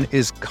matching engine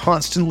is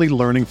constantly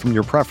learning from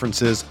your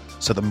preferences,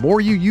 so the more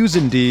you use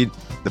Indeed,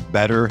 the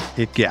better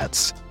it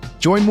gets.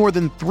 Join more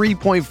than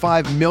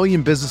 3.5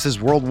 million businesses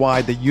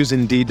worldwide that use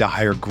Indeed to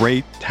hire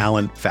great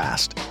talent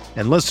fast.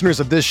 And listeners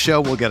of this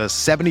show will get a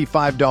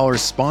 $75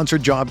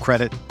 sponsored job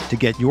credit to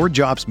get your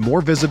jobs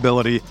more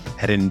visibility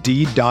at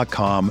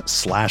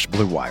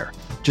Indeed.com/Blue Wire.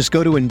 Just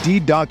go to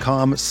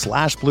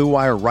Indeed.com/Blue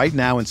Wire right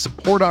now and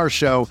support our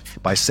show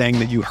by saying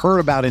that you heard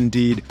about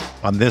Indeed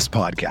on this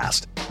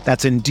podcast.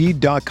 That's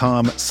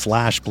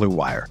Indeed.com/Blue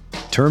Wire.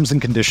 Terms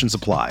and conditions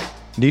apply.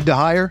 Need to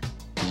hire?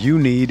 You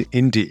need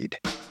Indeed.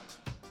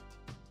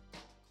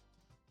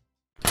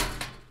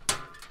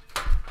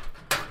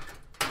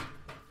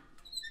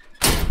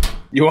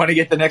 You want to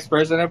get the next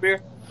person up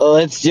here?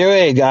 Let's do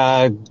it.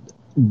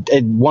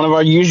 One of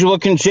our usual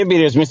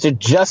contributors, Mr.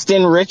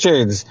 Justin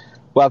Richards.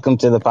 Welcome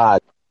to the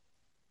pod.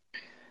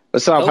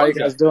 What's up? How you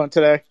guys doing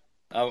today?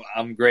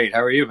 I'm great.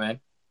 How are you, man?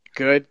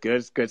 Good.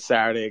 It's good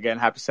Saturday again.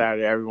 Happy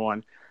Saturday,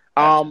 everyone.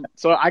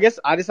 So I guess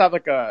I just have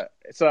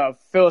it's a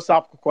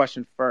philosophical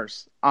question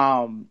first.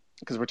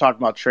 Because we're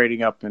talking about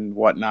trading up and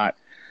whatnot.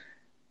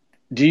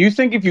 Do you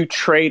think if you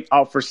trade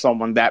up for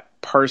someone,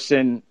 that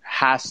person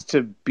has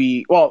to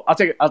be? Well, I'll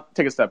take a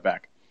step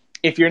back.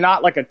 If you're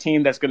not like a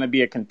team that's going to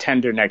be a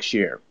contender next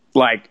year,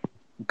 like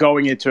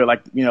going into it,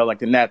 like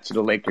the Nets or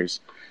the Lakers,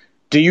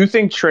 do you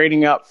think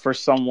trading up for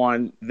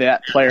someone,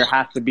 that player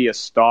has to be a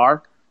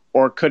star,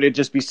 or could it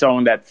just be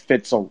someone that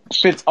fits a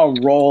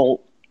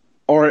role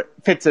or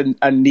fits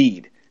a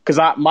need? Because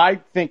my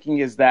thinking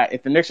is that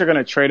if the Knicks are going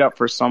to trade up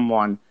for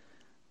someone,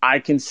 I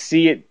can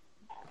see it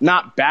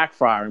not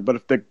backfiring, but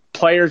if the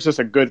player's just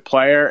a good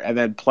player and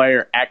then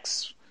player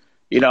X,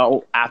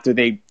 after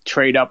they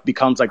trade up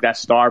becomes like that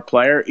star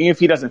player, even if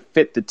he doesn't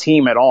fit the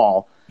team at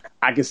all,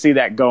 I can see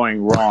that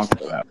going wrong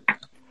for them.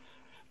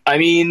 I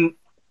mean,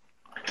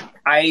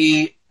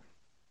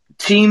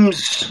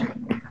 teams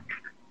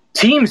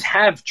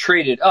have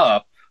traded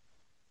up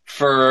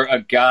for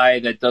a guy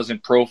that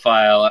doesn't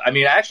profile. I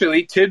mean,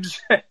 actually, Tibbs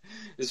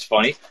is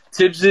funny.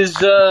 Tibbs is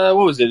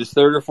his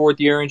third or fourth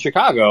year in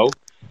Chicago.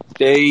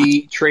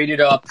 They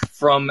traded up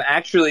from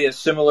actually a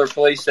similar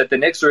place that the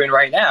Knicks are in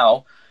right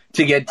now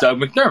to get Doug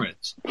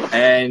McDermott.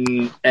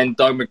 And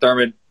Doug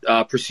McDermott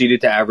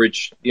proceeded to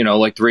average,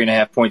 like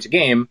 3.5 points a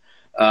game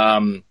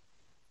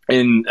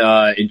in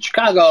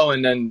Chicago,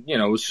 and then,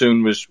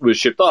 soon was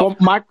shipped off.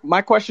 Well,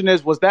 my question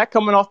is, was that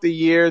coming off the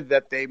year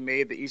that they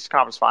made the Eastern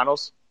Conference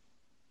Finals?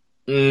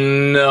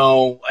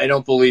 No, I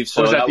don't believe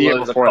so. Or was that the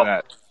year before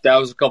that? That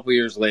was a couple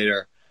years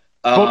later.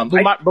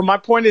 But my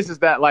point is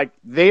that like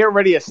they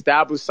already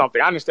established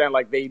something. I understand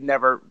like they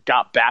never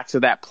got back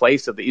to that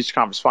place of the Eastern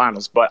Conference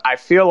Finals, but I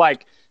feel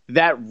like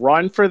that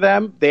run for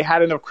them, they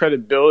had enough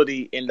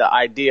credibility in the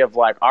idea of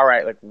like, all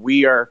right, like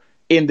we are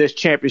in this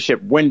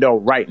championship window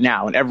right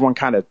now, and everyone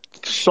kind of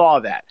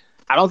saw that.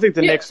 I don't think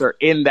the Knicks are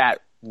in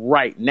that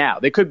right now.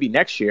 They could be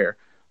next year,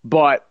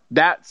 but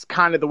that's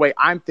kind of the way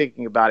I'm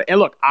thinking about it. And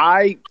look,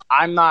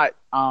 I'm not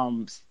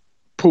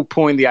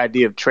poo-pooing the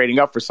idea of trading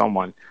up for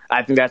someone.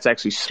 I think that's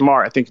actually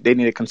smart. I think they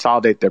need to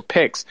consolidate their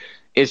picks.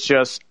 It's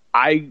just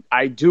I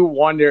do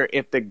wonder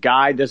if the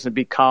guy doesn't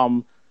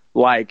become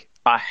like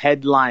a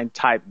headline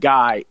type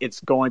guy,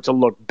 it's going to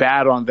look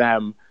bad on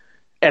them,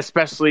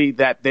 especially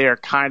that they're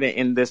kind of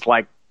in this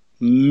like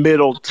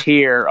middle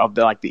tier of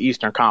the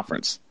Eastern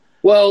Conference.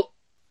 Well,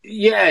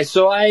 yeah.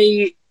 So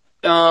I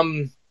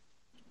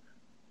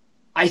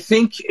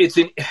think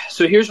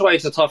so here's why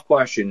it's a tough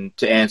question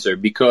to answer,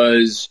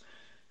 because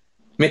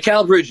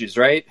Mikal Bridges,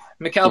 right?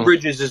 Mikal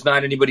Bridges is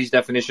not anybody's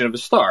definition of a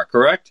star,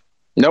 correct?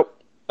 Nope.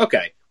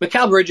 Okay.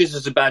 Mikal Bridges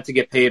is about to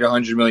get paid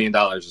 $100 million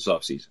this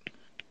offseason.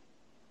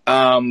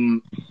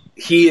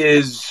 He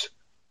is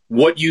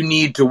what you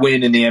need to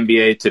win in the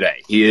NBA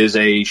today. He is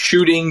a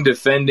shooting,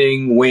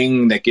 defending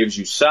wing that gives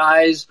you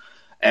size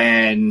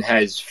and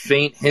has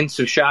faint hints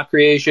of shot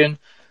creation.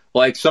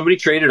 Like, somebody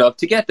traded up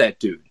to get that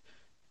dude.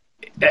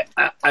 And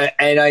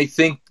I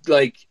think,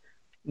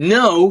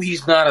 no,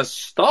 he's not a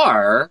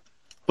star.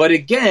 But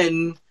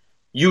again,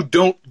 you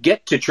don't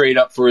get to trade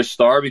up for a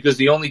star, because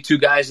the only two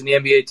guys in the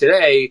NBA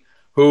today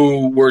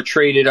who were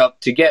traded up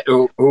to get,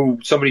 or who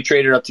somebody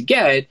traded up to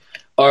get,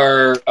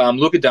 are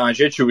Luka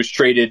Doncic, who was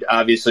traded,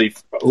 obviously,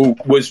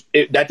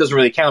 that doesn't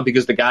really count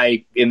because the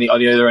guy on the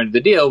other end of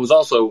the deal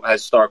also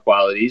has star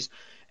qualities,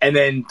 and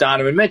then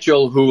Donovan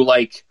Mitchell, who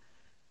I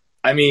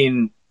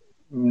don't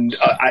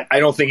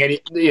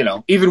think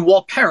even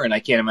Walt Perrin, I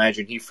can't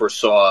imagine he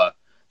foresaw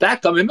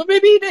that coming, but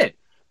maybe he did.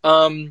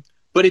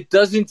 But it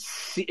doesn't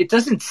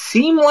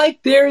seem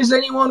like there is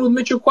anyone with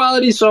Mitchell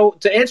quality. So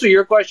to answer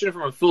your question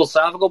from a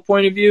philosophical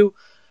point of view,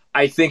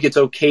 I think it's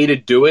okay to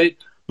do it,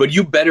 but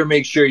you better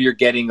make sure you're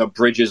getting a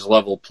Bridges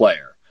level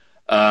player.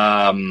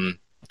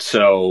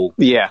 So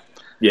yeah.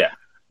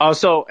 Oh,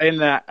 so in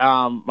that,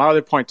 my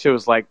other point too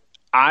is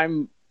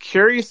I'm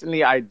curious in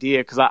the idea,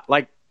 because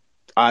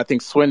I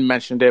think Swin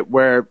mentioned it,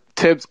 where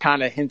Tibbs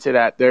kind of hinted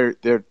at they're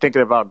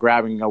thinking about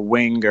grabbing a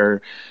wing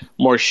or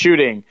more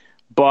shooting.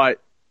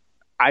 But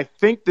I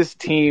think this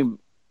team,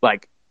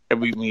 like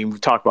we've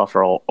talked about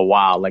for a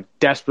while, like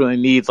desperately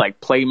needs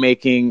like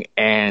playmaking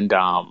and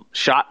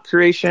shot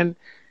creation.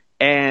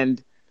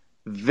 And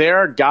there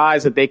are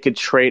guys that they could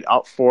trade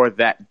up for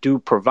that do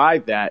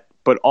provide that.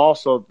 But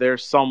also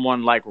there's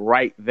someone like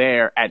right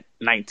there at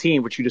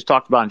 19, which you just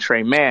talked about in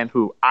Tre Mann,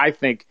 who I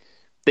think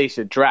they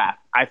should draft.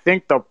 I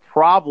think the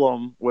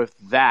problem with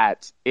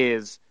that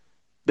is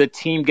the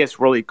team gets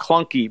really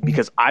clunky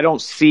because I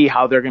don't see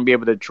how they're going to be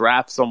able to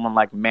draft someone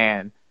like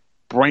Mann,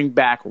 bring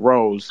back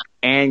Rose,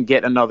 and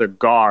get another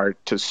guard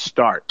to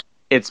start.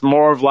 It's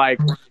more of like,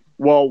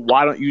 well,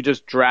 why don't you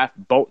just draft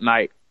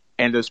Bouknight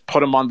and just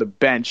put him on the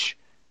bench,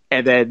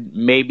 and then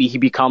maybe he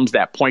becomes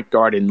that point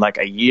guard in like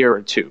a year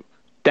or two.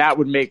 That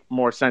would make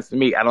more sense to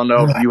me. I don't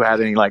know if you had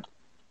any like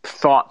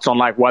thoughts on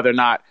like whether or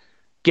not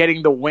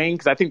getting the wing,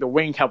 because I think the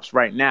wing helps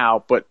right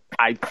now, but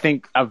I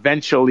think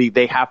eventually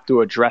they have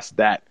to address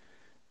that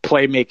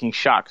playmaking,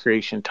 shot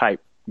creation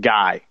type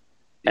guy.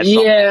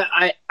 Yeah,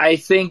 I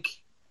think,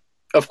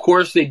 of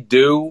course they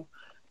do.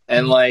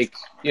 And like,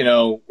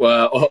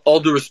 all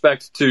due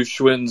respect to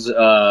Schwinn's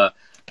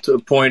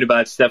point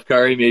about Steph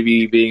Curry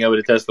maybe being able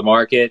to test the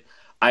market,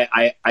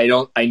 I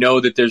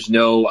know that there's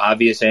no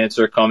obvious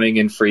answer coming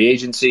in free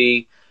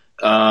agency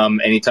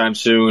anytime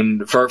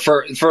soon for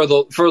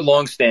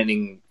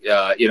long-standing,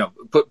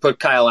 put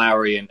Kyle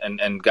Lowry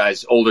and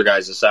guys, older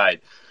guys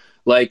aside.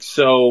 Like,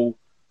 so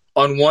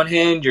on one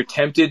hand, you're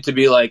tempted to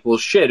be like, well,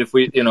 shit, if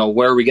we,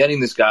 where are we getting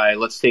this guy?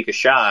 Let's take a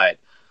shot.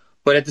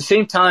 But at the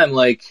same time,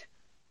 like,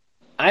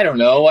 I don't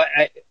know.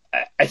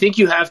 I think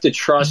you have to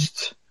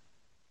trust.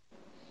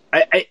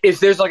 If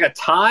there's like a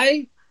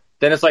tie,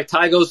 then it's like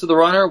Ty goes to the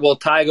runner. Well,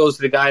 Ty goes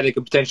to the guy that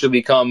could potentially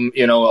become,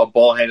 a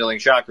ball handling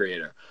shot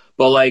creator.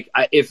 But like,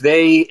 if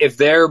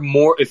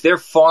they're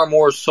far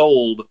more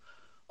sold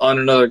on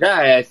another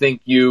guy, I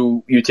think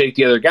you take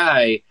the other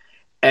guy,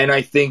 and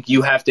I think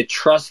you have to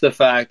trust the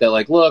fact that,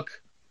 like,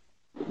 look,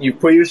 you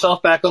put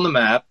yourself back on the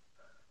map,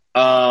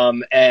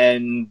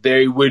 and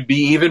they would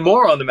be even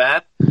more on the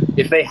map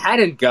if they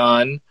hadn't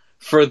gone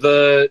for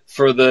the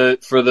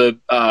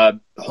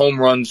home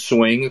run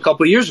swing a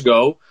couple of years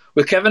ago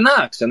with Kevin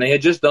Knox, and they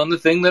had just done the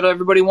thing that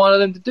everybody wanted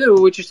them to do,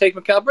 which is take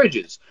Mikal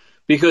Bridges.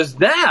 Because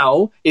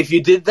now, if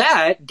you did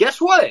that,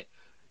 guess what?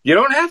 You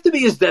don't have to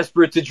be as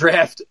desperate to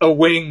draft a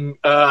wing,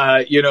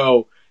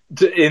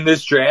 in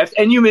this draft,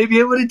 and you may be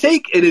able to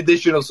take an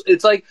additional.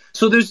 It's like,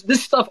 so there's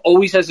this stuff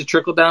always has a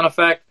trickle down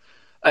effect.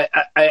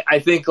 I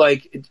think,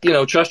 like,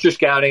 trust your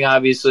scouting,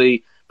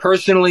 obviously.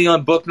 Personally,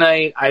 on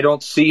Bouknight, I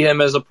don't see him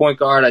as a point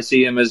guard. I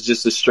see him as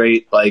just a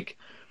straight, like,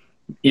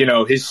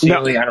 his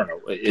ceiling. No. I don't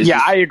know.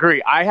 I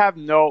agree. I have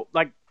no,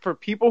 like, for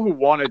people who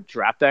want to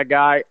draft that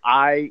guy,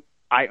 I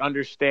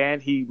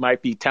understand he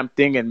might be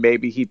tempting and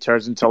maybe he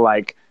turns into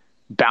like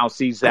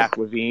bouncy Zach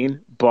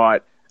LaVine,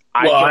 but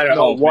I don't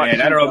know what. Man,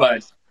 I don't know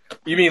about.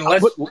 You mean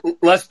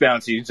less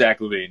bouncy Zach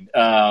LaVine?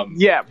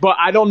 Yeah, but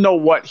I don't know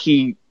what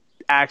he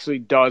actually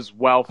does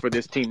well for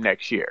this team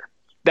next year.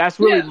 That's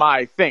really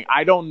my thing.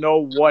 I don't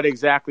know what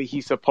exactly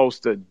he's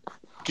supposed to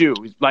do.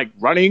 Like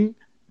running,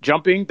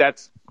 jumping,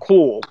 that's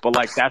cool, but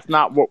like that's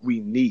not what we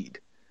need.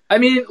 I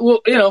mean,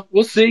 well,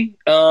 we'll see.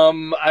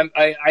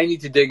 I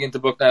need to dig into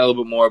Bouknight a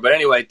little bit more. But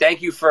anyway,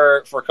 thank you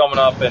for coming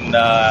up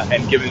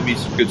and giving me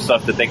some good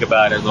stuff to think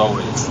about, as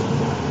always.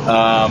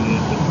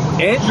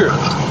 Andrew,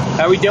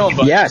 how we doing,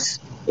 buddy? Yes,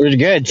 it was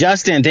good.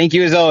 Justin, thank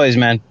you as always,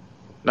 man.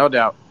 No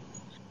doubt.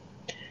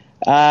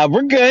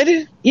 We're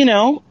good.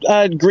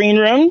 Green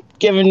room,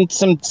 given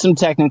some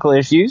technical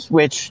issues,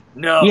 which,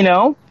 who'd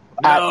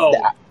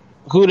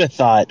have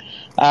thought?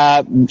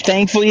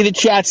 Thankfully, the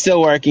chat's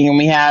still working, and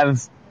we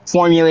have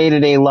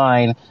formulated a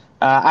line.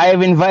 I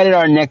have invited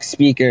our next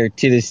speaker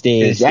to the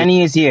stage, and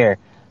he is here.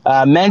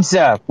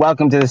 Mensa,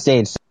 welcome to the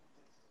stage.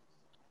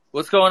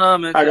 What's going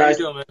on, man? Hi, guys. How you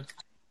doing, man?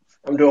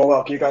 I'm doing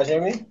well. Can you guys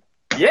hear me?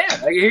 Yeah, I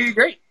can hear you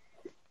great.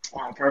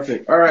 Oh,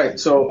 perfect. All right.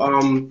 So,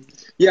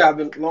 I've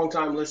been a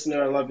long-time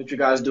listener. I love what you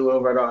guys do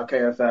over at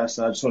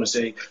KFS. I just want to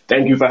say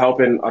thank you for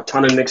helping a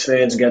ton of Knicks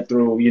fans get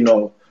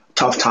through,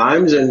 tough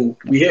times, and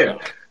we here.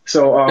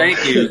 So,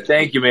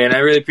 Thank you, man. I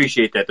really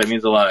appreciate that. That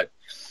means a lot.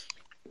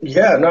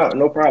 Yeah,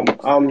 no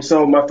problem.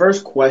 So my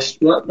first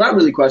question, not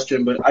really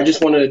question, but I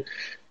just wanted,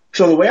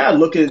 so the way I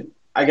look at,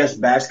 I guess,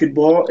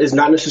 basketball is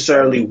not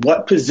necessarily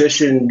what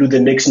position do the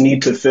Knicks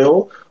need to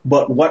fill,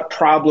 but what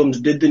problems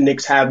did the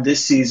Knicks have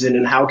this season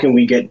and how can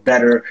we get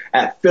better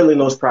at filling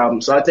those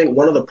problems? So I think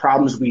one of the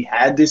problems we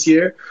had this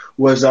year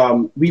was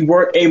we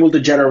weren't able to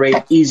generate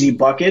easy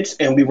buckets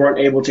and we weren't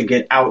able to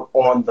get out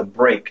on the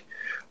break.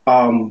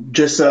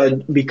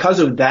 Because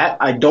of that,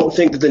 I don't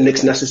think that the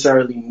Knicks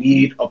necessarily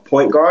need a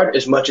point guard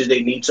as much as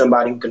they need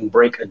somebody who can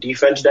break a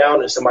defense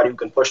down and somebody who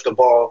can push the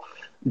ball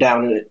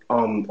down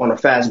on a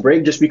fast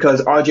break. Just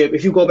because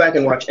if you go back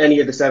and watch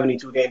any of the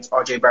 72 games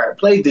RJ Barrett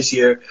played this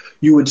year,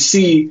 you would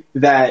see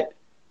that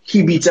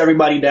he beats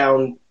everybody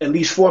down at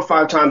least 4 or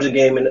 5 times a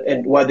game,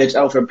 and whether it's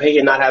Elfrid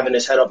Payton not having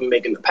his head up and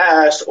making the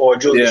pass, or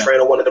Julius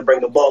Randle wanting to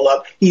bring the ball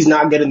up, he's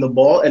not getting the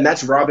ball, and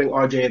that's robbing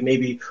RJ of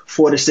maybe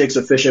 4 to 6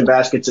 efficient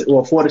baskets,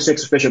 or 4 to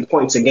 6 efficient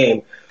points a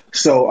game.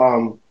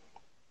 So,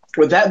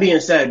 with that being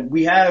said,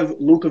 we have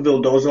Luca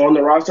Vildoza on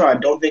the roster. I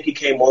don't think he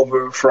came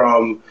over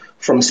from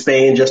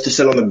Spain just to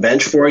sit on the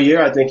bench for a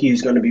year. I think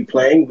he's going to be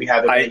playing. We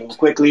have him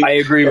quickly. I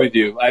agree with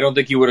you. I don't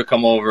think he would have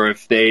come over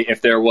if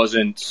there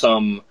wasn't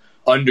some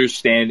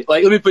understanding.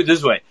 Like, let me put it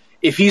this way: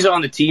 if he's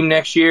on the team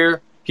next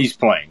year, he's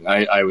playing.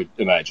 I would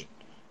imagine.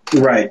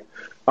 Right.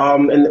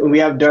 And we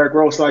have Derrick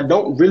Rose. So I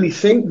don't really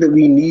think that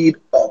we need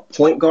a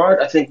point guard.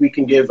 I think we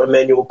can give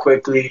Immanuel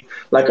Quickley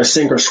like a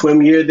sink or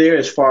swim year there,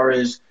 as far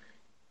as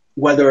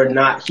whether or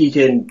not he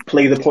can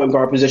play the point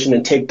guard position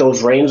and take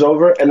those reins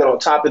over. And then on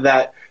top of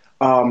that,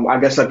 I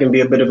guess I can be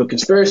a bit of a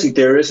conspiracy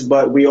theorist,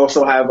 but we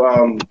also have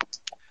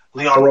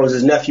Leon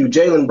Rose's nephew,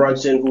 Jalen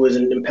Brunson, who is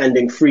an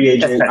impending free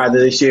agent either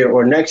this year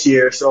or next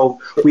year. So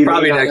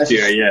probably next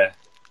year, yeah.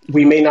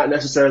 We may not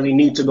necessarily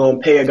need to go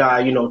and pay a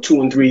guy,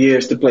 2 and 3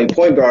 years to play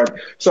point guard.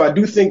 So I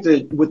do think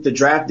that with the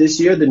draft this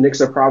year, the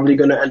Knicks are probably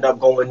going to end up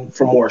going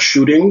for more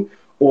shooting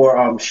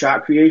or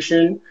shot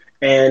creation,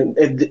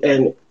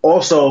 and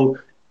also,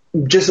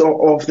 just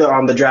off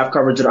the draft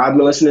coverage that I've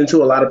been listening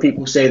to, a lot of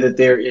people say that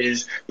there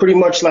is pretty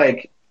much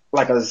the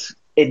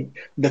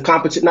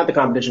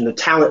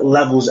talent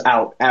levels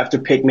out after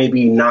pick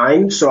maybe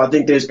 9. So I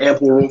think there's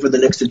ample room for the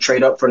Knicks to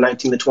trade up for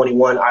 19 to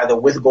 21, either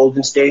with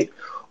Golden State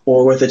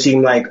or with a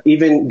team like,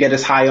 even get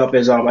as high up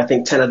as I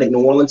think 10. I think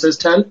New Orleans says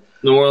 10.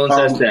 New Orleans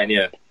says 10,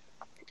 yeah.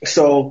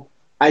 So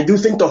I do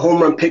think the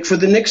home run pick for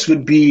the Knicks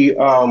would be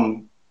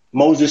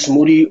Moses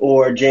Moody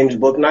or James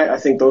Bouknight. I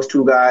think those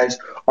two guys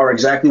are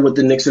exactly what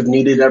the Knicks have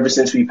needed ever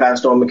since we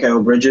passed on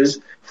Mikal Bridges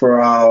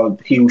for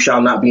he who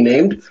shall not be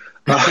named.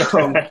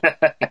 So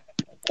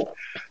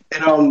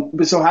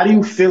how do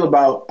you feel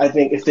about, I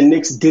think, if the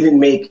Knicks didn't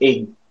make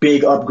a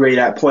big upgrade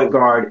at point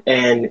guard,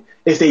 and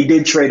if they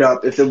did trade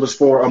up, if it was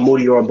for a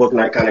Moody or a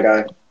Bouknight kind of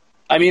guy?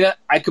 I mean,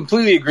 I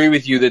completely agree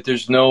with you that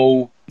there's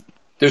no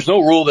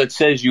rule that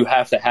says you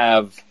have to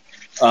have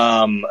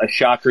a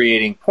shot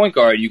creating point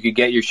guard. You could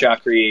get your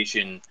shot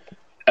creation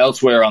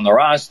elsewhere on the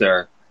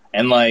roster,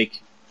 and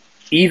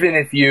even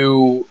if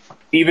you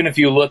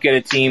look at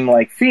a team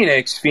like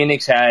Phoenix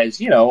has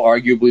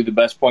arguably the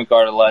best point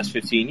guard of the last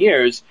 15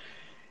 years.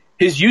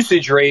 His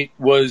usage rate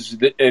was,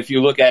 if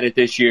you look at it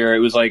this year, it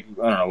was I don't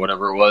know,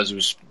 whatever it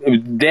was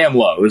damn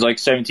low. It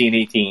was 17,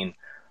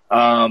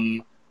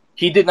 18.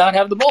 He did not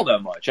have the ball that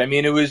much. I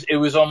mean, it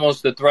was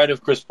almost the threat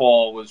of Chris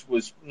Paul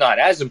was not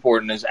as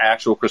important as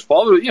actual Chris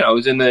Paul, but it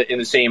was in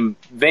the same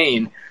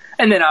vein.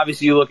 And then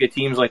obviously you look at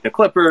teams like the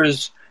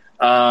Clippers,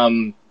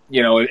 and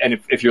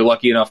if you're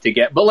lucky enough to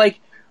get, but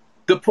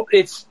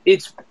it's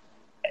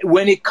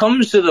when it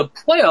comes to the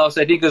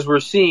playoffs, I think as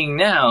we're seeing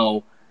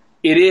now,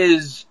 it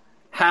is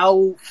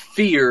how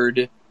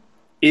feared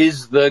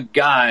is the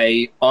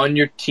guy on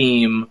your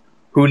team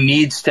who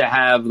needs to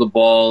have the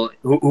ball,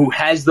 who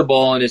has the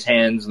ball in his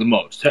hands the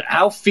most?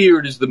 How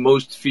feared is the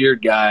most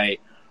feared guy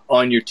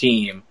on your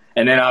team?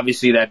 And then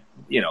obviously that,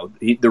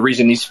 the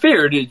reason he's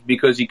feared is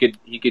because he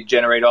could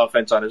generate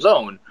offense on his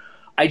own.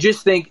 I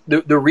just think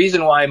the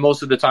reason why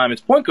most of the time it's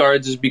point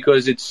guards is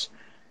because it's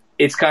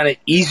kind of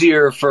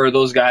easier for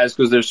those guys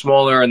because they're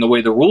smaller, and the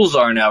way the rules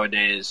are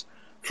nowadays,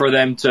 for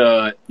them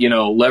to,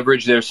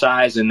 leverage their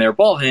size and their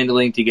ball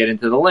handling to get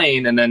into the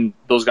lane, and then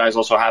those guys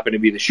also happen to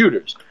be the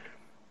shooters.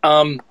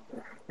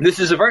 This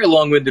is a very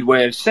long-winded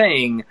way of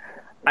saying,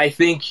 I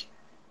think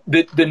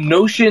that the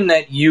notion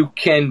that you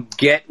can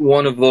get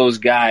one of those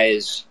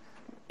guys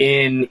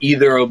in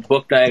either a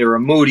Bouknight or a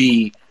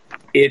Moody,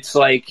 it's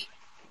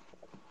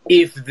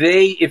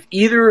if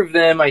either of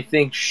them, I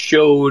think,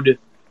 showed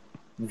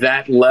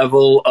that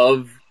level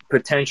of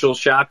potential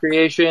shot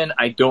creation,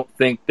 I don't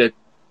think that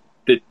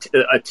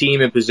a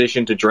team in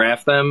position to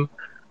draft them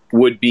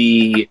would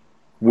be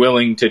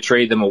willing to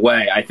trade them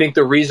away. I think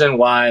the reason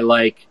why,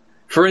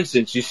 for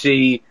instance, you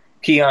see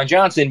Keon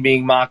Johnson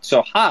being mocked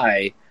so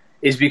high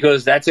is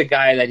because that's a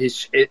guy that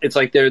it's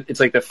like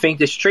the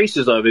faintest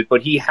traces of it,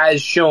 but he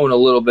has shown a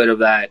little bit of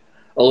that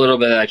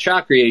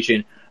shot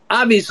creation.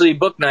 Obviously,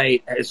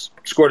 Bouknight has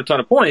scored a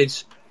ton of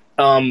points,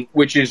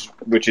 which is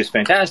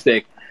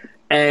fantastic,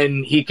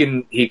 and he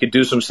could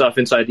do some stuff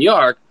inside the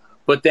arc.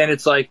 But then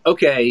it's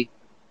okay,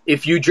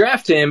 if you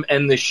draft him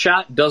and the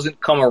shot doesn't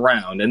come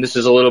around, and this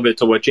is a little bit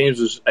to what James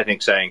was, I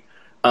think, saying,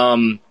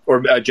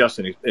 or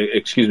Justin,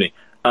 excuse me,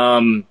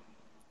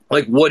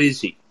 what is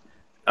he?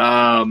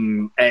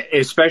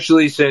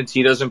 Especially since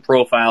he doesn't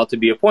profile to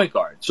be a point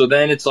guard. So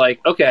then it's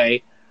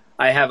okay,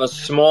 I have a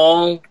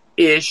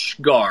small-ish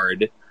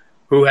guard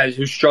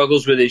who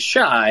struggles with his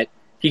shot.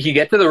 He can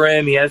get to the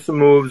rim, he has some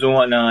moves and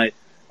whatnot,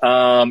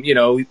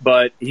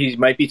 but he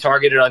might be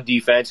targeted on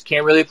defense,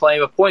 can't really play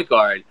him a point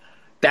guard.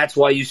 That's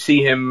why you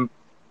see him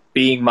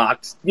being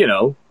mocked,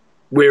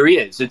 where he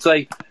is. It's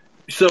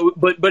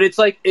but it's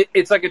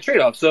it's a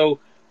trade-off. So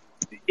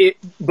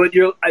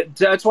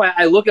that's why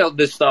I look at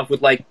this stuff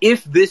with like,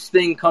 if this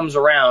thing comes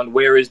around,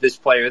 where is this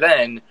player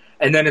then?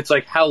 And then it's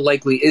like, how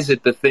likely is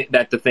it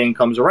that the thing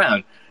comes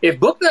around? If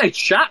Bouknight's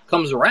shot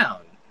comes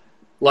around,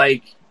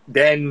 like,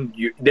 then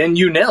you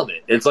nailed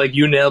it. It's like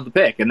you nailed the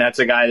pick, and that's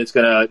a guy that's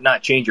gonna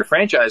not change your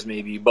franchise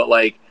maybe, but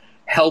like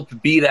help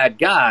be that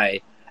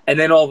guy. And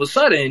then all of a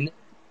sudden,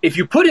 if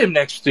you put him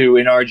next to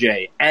an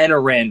RJ and a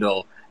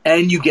Randall,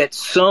 and you get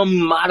some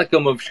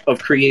modicum of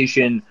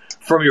creation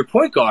from your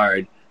point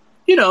guard,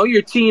 you know,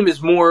 your team is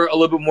a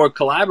little bit more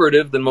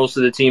collaborative than most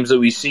of the teams that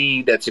we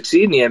see that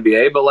succeed in the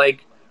NBA, but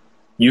like,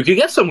 you could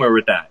get somewhere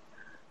with that.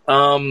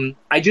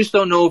 I just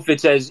don't know if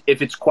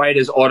it's quite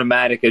as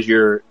automatic as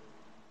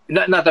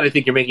not that I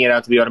think you're making it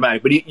out to be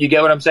automatic, but you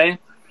get what I'm saying?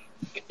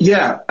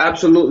 Yeah,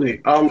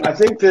 absolutely. I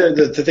think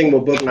the thing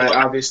with Bouknight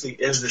obviously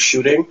is the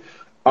shooting,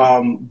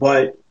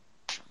 but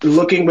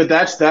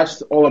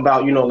that's all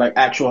about, you know, like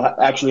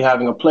actually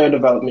having a player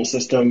development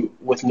system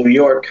with New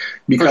York,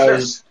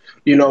 because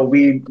you know,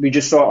 we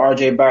just saw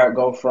RJ Barrett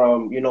go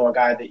from, you know, a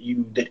guy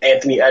that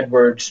Anthony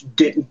Edwards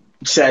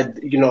said,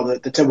 you know,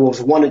 that the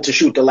Timberwolves wanted to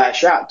shoot the last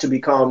shot, to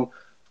become,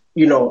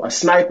 you know, a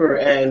sniper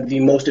and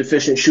the most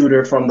efficient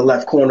shooter from the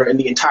left corner in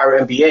the entire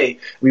NBA.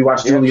 We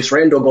watched Julius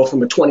Randle go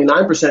from a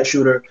 29%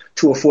 shooter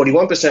to a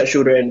 41%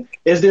 shooter. And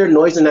is there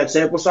noise in that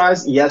sample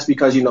size? Yes,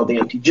 because, you know, the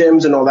empty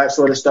gyms and all that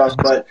sort of stuff.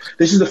 But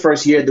this is the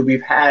first year that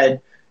we've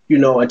had, you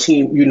know, a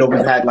team, you know,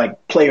 we've had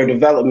like player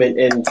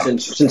development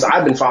since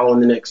I've been following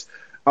the Knicks,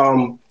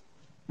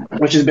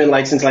 which has been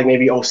like since like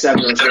maybe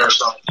 07 or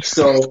so.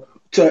 So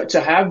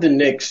to have the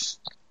Knicks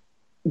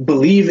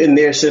believe in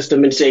their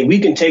system and say, we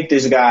can take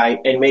this guy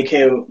and make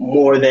him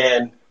more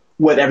than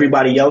what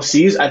everybody else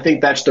sees, I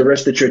think that's the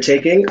risk that you're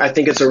taking. I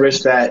think it's a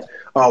risk that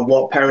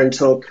Walt Perrin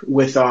took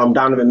with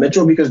Donovan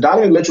Mitchell, because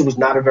Donovan Mitchell was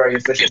not a very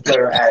efficient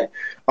player at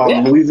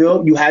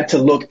Louisville. You had to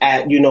look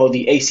at, you know,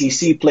 the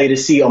ACC play to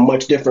see a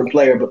much different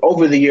player. But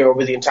over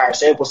the entire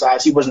sample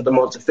size, he wasn't the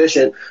most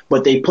efficient.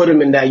 But they put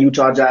him in that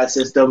Utah Jazz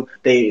system.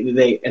 They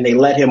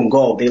let him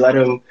go. They let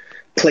him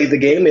play the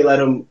game. They let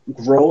him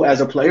grow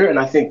as a player, and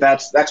I think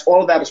that's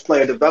all of that is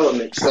player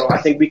development. So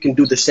I think we can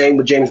do the same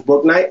with James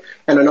Bouknight.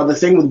 And another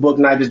thing with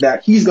Bouknight is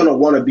that he's going to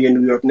want to be a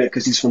New York Knick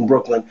because he's from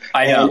Brooklyn.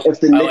 And if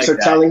the Knicks are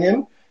telling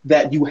him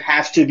that you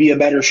have to be a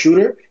better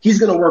shooter, he's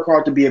going to work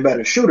hard to be a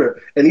better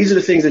shooter. And these are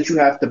the things that you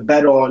have to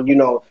bet on. You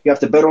know, you have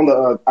to bet on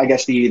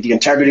the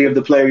integrity of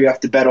the player. You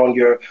have to bet on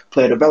your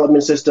player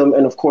development system,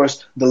 and of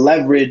course the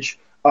leverage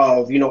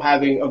of, you know,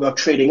 of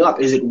trading up.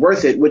 Is it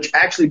worth it? Which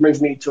actually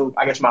brings me to,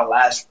 I guess, my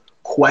last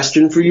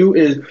question for you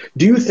is,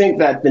 do you think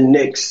that the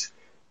Knicks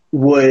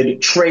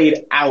would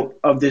trade out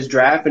of this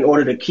draft in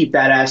order to keep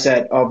that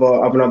asset of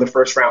another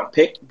first round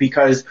pick?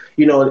 Because,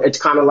 you know, it's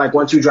kind of like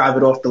once you drive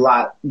it off the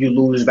lot, you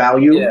lose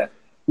value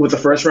with a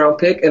first round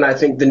pick. And I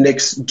think the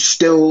Knicks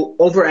still,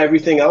 over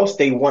everything else,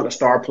 they want a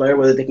star player,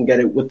 whether they can get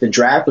it with the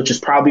draft, which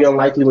is probably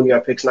unlikely when you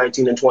have picks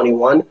 19 and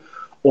 21,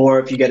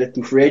 or if you get it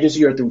through free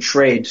agency or through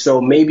trade.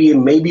 So maybe it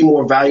may be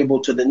more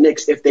valuable to the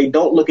Knicks if they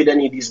don't look at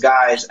any of these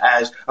guys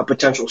as a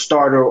potential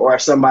starter or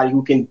as somebody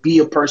who can be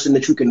a person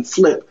that you can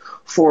flip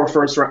for a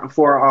first round,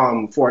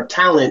 for a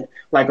talent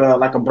like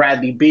a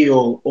Bradley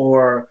Beal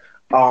or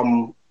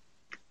Kawhi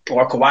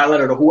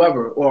Leonard or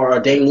whoever, or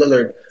a Dame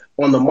Lillard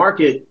on the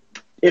market.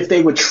 If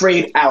they would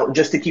trade out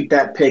just to keep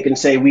that pick and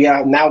say we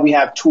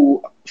have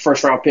 2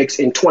 first round picks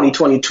in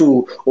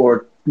 2022,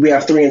 or we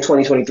have 3 in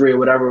 2023, or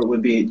whatever it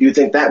would be, do you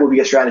think that would be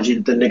a strategy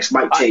that the Knicks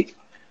might take?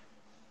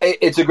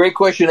 It's a great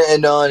question to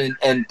end on,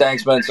 and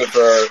thanks, Mensa,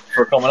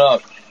 for coming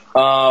up.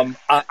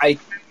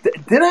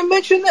 Did I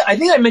mention that? I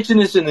think I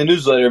mentioned this in the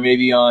newsletter,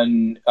 maybe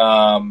on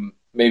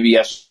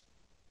yes.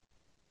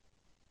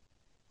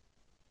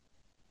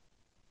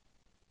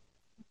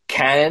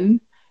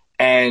 Can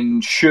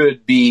and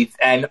should be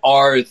and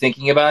are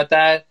thinking about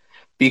that,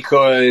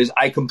 because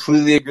I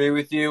completely agree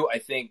with you. I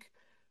think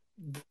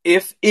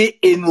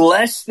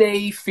unless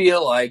they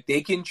feel like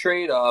they can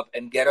trade up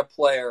and get a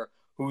player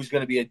who's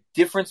going to be a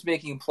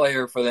difference-making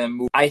player for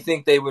them, I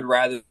think they would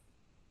rather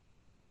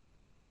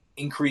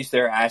increase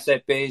their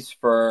asset base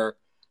for,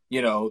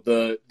 you know,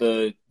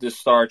 the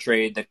star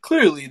trade that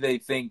clearly they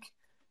think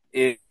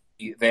is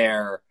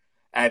there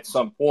at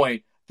some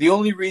point. The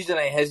only reason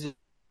I hesitate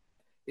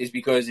is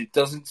because it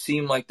doesn't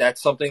seem like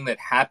that's something that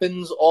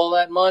happens all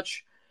that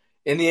much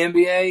in the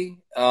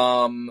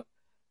NBA.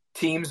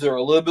 Teams are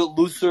a little bit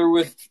looser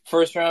with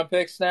first round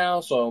picks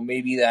now, so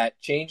maybe that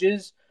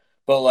changes.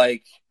 But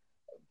like,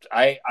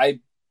 I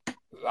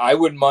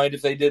wouldn't mind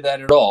if they did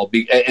that at all.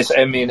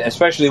 I mean,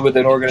 especially with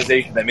an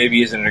organization that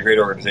maybe isn't a great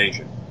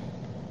organization.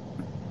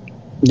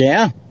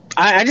 Yeah,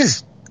 I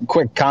just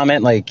quick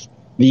comment, like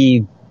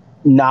the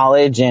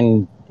knowledge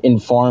and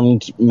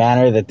informed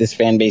manner that this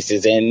fan base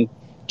is in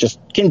just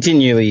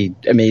continually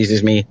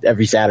amazes me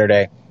every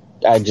Saturday.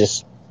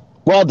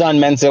 Well done,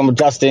 Mensa,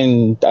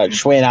 Justin,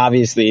 Schwinn.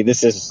 Obviously,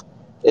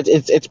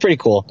 it's pretty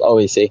cool to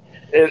always see.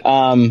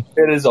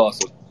 It is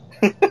awesome.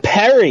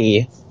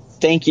 Perry,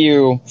 thank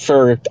you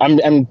for.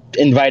 I'm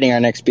inviting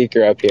our next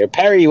speaker up here.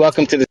 Perry,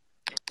 welcome to the.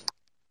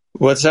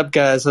 What's up,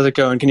 guys? How's it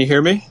going? Can you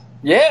hear me?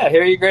 Yeah, I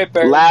hear you great,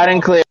 Barry. Loud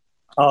and clear.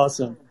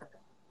 Awesome.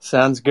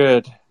 Sounds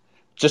good.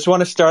 Just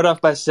want to start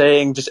off by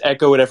saying, just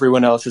echo what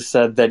everyone else has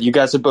said, that you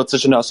guys have built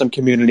such an awesome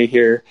community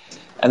here,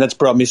 and that's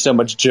brought me so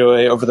much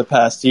joy over the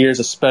past years,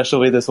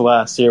 especially this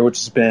last year, which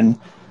has been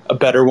a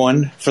better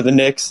one for the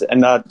Knicks and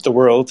not the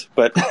world.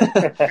 But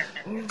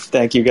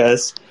thank you,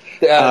 guys.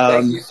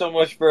 Thank you so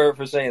much for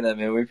saying that,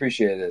 man. We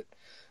appreciate it.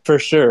 For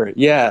sure.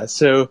 Yeah.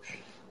 So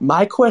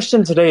my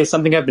question today is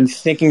something I've been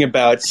thinking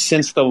about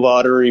since the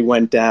lottery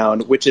went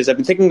down, which is I've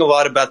been thinking a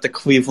lot about the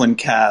Cleveland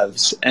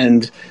Cavs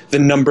and the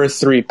number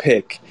 3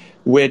 pick,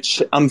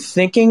 which I'm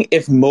thinking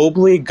if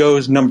Mobley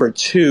goes number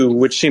 2,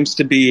 which seems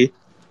to be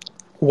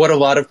what a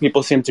lot of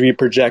people seem to be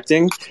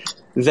projecting,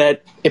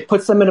 that it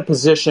puts them in a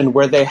position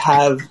where they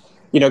have,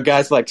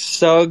 guys like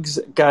Suggs,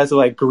 guys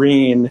like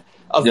Green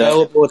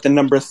available at the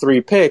number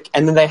 3 pick,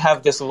 and then they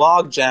have this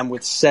logjam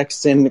with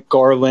Sexton,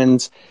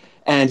 Garland,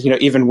 and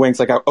even wings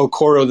like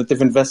Okoro that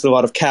they've invested a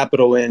lot of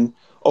capital in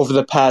over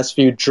the past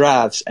few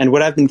drafts. And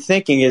what I've been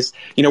thinking is,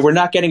 we're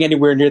not getting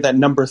anywhere near that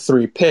number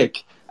 3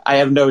 pick. I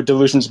have no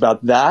delusions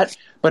about that,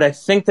 but I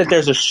think that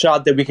there's a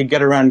shot that we could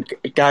get around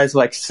guys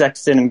like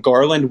Sexton and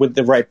Garland with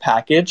the right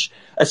package,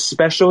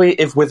 especially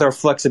if with our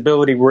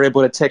flexibility we're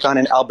able to take on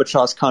an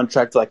albatross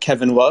contract like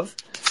Kevin Love.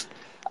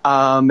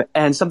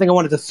 And something I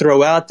wanted to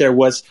throw out there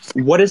was,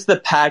 what is the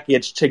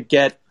package to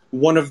get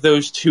one of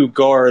those 2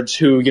 guards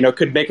who,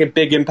 could make a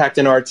big impact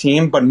in our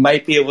team, but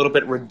might be a little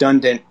bit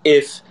redundant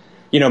if,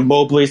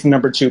 Mobley's the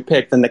number 2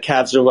 pick, then the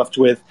Cavs are left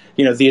with,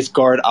 these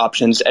guard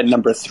options at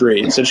number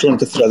 3. So just wanted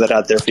to throw that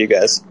out there for you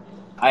guys.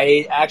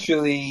 I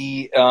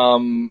actually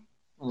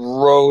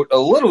wrote a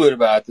little bit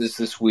about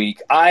this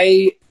week.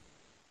 I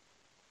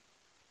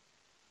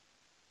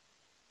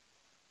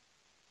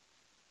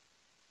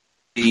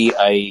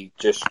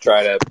just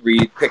try to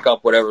pick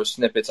up whatever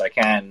snippets I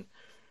can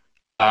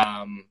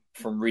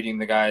from reading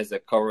the guys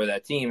that cover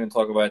that team and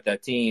talk about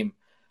that team.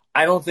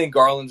 I don't think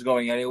Garland's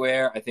going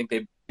anywhere. I think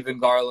they believe in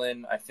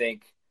Garland. I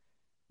think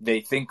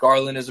they think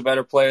Garland is a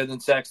better player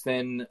than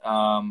Sexton.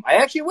 I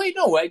had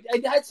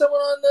someone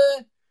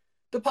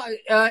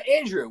on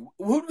Andrew,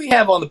 who do we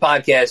have on the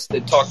podcast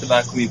that talked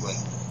about Cleveland?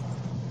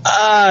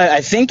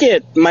 I think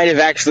it might have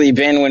actually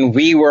been when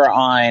we were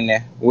on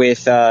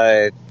with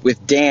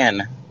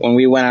Dan, when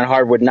we went on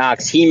Hardwood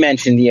Knocks. He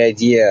mentioned the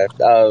idea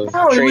of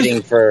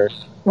trading for.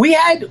 We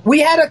had a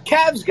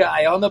Cavs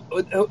guy on the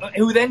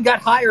who then got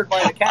hired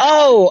by the Cavs.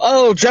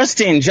 Oh,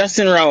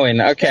 Justin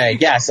Rowan. Okay,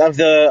 yes, of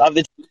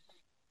the.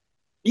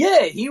 Yeah,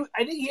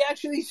 I think he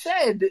actually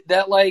said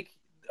that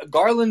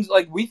Garland's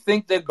we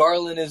think that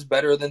Garland is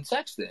better than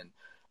Sexton.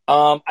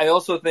 I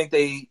also think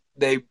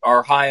they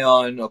are high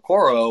on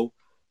Okoro.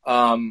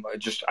 I'm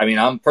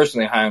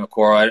personally high on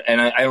Okoro,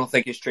 and I don't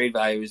think his trade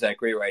value is that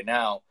great right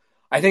now.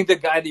 I think the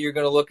guy that you're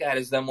going to look at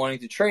as them wanting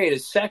to trade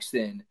is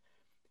Sexton.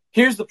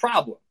 Here's the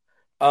problem.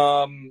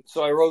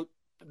 So I wrote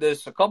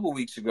this a couple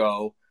weeks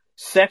ago.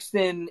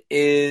 Sexton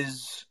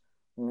is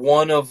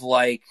one of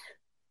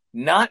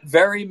not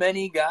very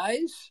many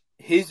guys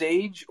his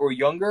age or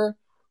younger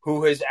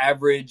who has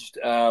averaged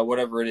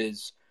whatever it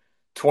is,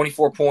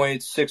 24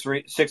 points, 6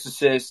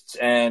 assists,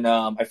 and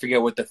I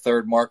forget what the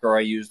third marker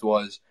I used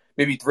was,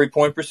 maybe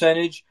 3-point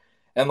percentage.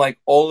 And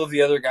all of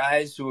the other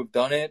guys who have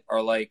done it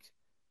are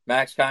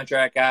max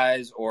contract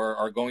guys or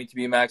are going to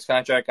be max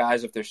contract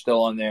guys if they're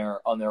still on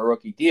their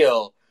rookie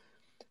deal.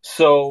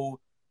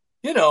 So,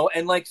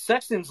 and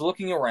Sexton's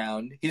looking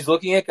around, he's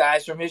looking at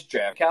guys from his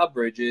draft, Cal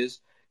Bridges.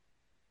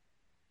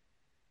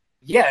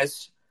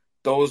 Yes,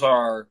 those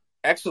are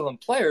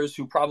excellent players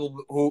who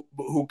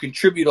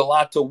contribute a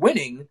lot to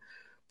winning.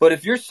 But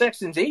if you're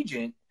Sexton's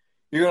agent,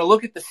 you're going to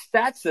look at the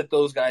stats that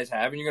those guys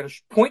have, and you're going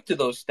to point to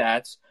those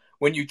stats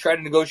when you try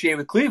to negotiate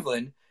with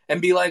Cleveland and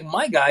be like,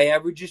 my guy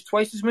averages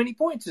twice as many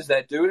points as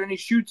that dude, and he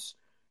shoots,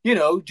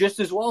 just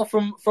as well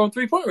from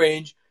 3-point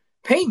range.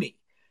 Pay me.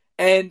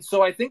 And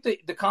so I think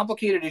the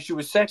complicated issue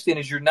with Sexton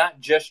is you're not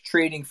just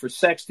trading for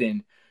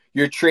Sexton,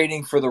 you're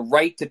trading for the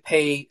right to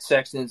pay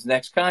Sexton's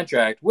next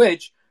contract,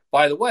 which,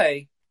 by the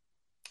way,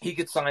 he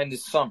could sign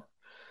this summer.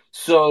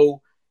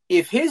 So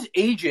if his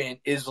agent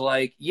is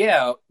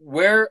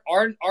where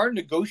our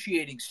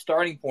negotiating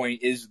starting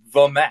point is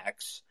the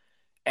max,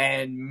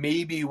 and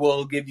maybe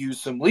we'll give you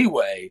some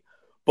leeway,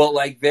 but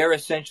they're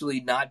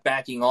essentially not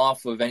backing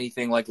off of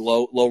anything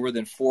lower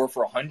than 4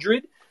 for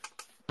 100.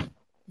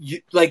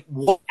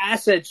 What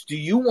assets do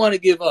you want to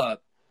give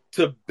up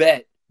to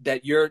bet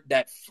that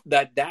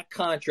that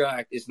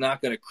contract is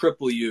not going to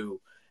cripple you,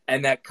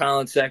 and that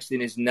Colin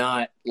Sexton is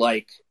not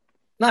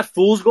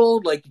fool's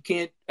gold? You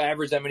can't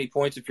average that many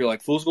points if you're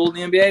fool's gold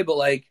in the NBA,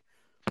 but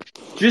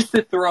just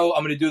to throw,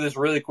 I'm going to do this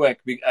really quick,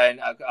 and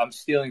I'm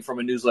stealing from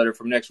a newsletter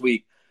from next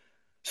week.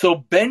 So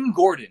Ben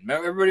Gordon,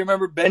 everybody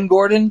remember Ben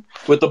Gordon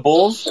with the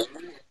Bulls?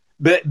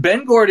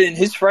 Ben Gordon,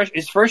 his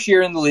first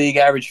year in the league,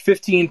 averaged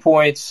 15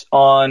 points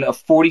on a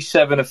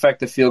 47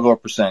 effective field goal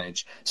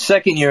percentage.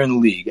 Second year in the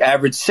league,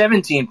 averaged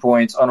 17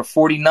 points on a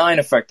 49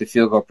 effective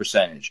field goal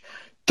percentage.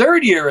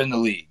 Third year in the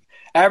league,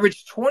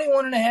 averaged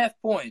 21.5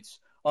 points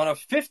on a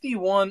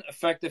 51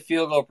 effective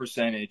field goal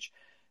percentage.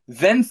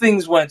 Then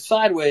things went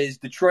sideways.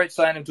 Detroit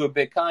signed him to a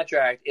big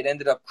contract. It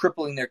ended up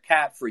crippling their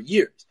cap for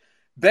years.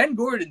 Ben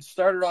Gordon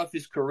started off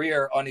his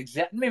career on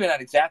maybe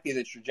not exactly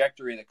the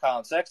trajectory that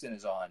Colin Sexton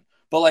is on,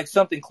 but like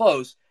something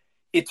close.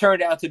 It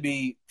turned out to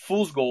be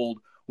fool's gold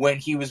when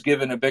he was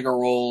given a bigger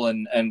role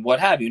and what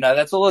have you. Now,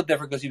 that's a little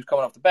different because he was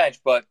coming off the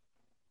bench, but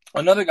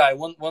another guy,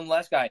 one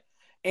last guy,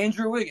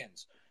 Andrew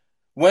Wiggins,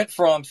 went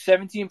from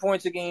 17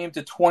 points a game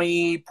to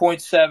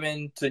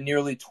 20.7 to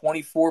nearly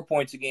 24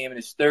 points a game in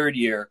his third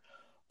year.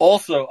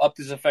 Also upped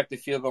his effective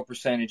field goal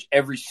percentage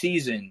every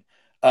season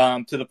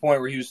to the point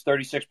where he was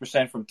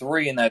 36% from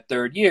three in that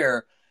third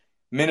year.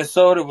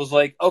 Minnesota was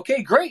like,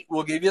 okay, great,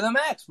 we'll give you the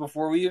max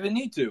before we even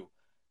need to.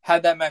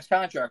 Had that max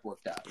contract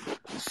worked out.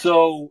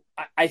 So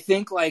I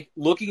think like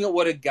looking at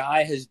what a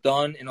guy has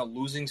done in a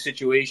losing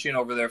situation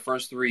over their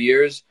first 3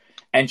 years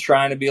and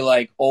trying to be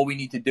like, all we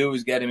need to do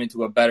is get him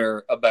into a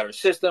better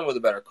system with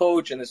a better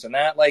coach and this and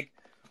that. Like,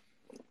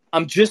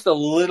 I'm a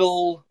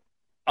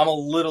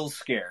little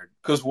scared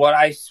because what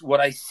I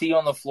see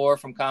on the floor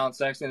from Colin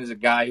Sexton is a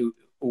guy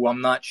who I'm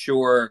not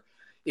sure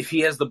if he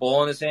has the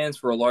ball in his hands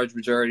for a large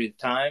majority of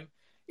the time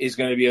is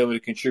going to be able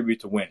to contribute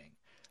to winning.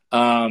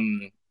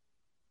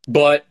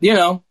 But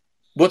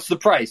what's the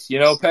price?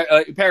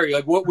 Perry,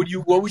 like what would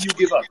you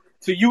give up?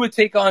 So you would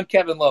take on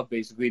Kevin Love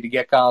basically to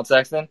get Colin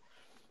Sexton?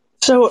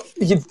 So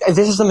this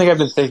is something I've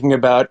been thinking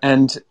about,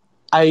 and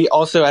I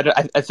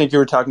think you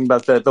were talking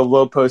about the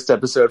Low Post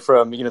episode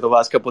from the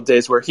last couple of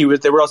days where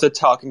they were also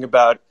talking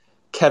about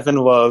Kevin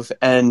Love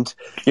and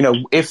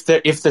if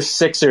the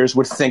Sixers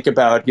would think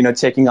about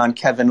taking on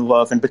Kevin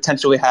Love and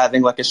potentially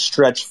having like a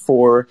stretch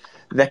four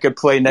that could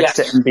play next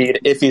to Embiid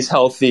if he's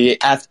healthy,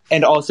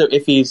 and also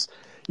if he's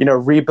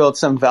rebuild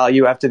some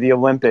value after the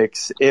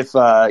Olympics. If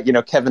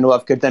Kevin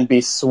Love could then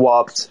be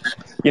swapped,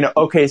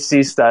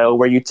 OKC style,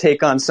 where you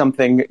take on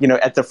something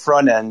at the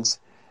front end,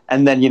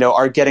 and then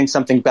are getting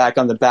something back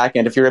on the back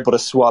end. If you're able to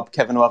swap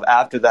Kevin Love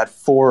after that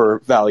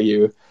for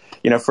value,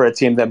 for a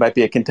team that might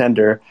be a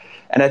contender.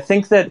 And I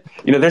think that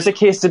there's a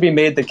case to be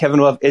made that Kevin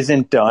Love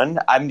isn't done.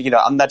 I'm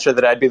not sure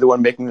that I'd be the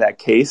one making that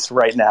case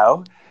right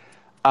now.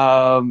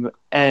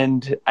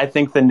 And I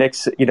think the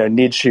Knicks,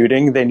 need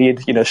shooting. They need,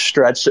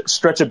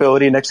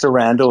 stretchability next to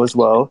Randall as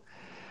well.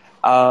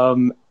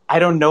 I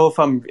don't know if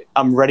I'm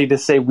ready to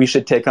say we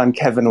should take on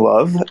Kevin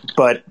Love,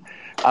 but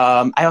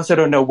I also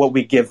don't know what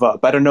we give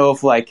up. I don't know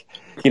if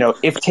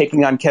if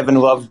taking on Kevin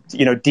Love,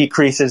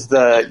 decreases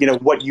the,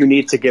 what you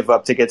need to give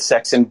up to get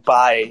Sexton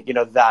by,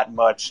 that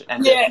much.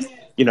 And,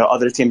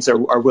 other teams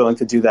are willing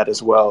to do that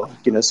as well.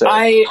 So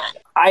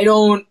I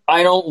don't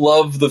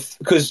love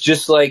because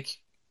just like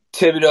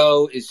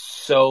Thibodeau is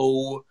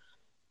so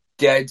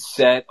dead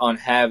set on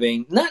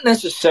having not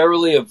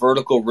necessarily a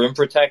vertical rim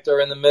protector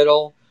in the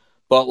middle,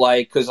 but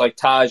because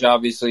Taj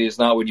obviously is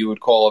not what you would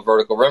call a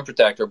vertical rim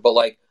protector, but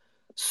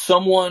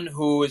someone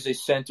who is a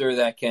center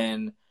that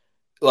can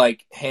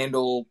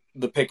handle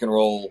the pick and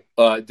roll,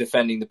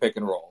 defending the pick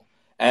and roll.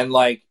 And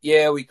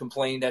we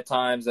complained at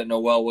times that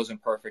Noel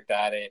wasn't perfect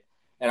at it.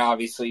 And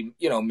obviously,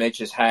 Mitch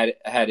has had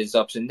his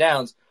ups and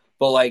downs,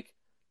 but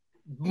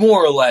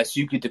more or less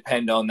you could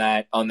depend on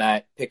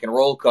that pick and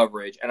roll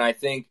coverage. And I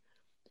think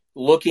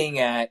looking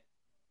at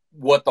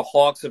what the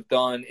Hawks have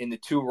done in the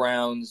 2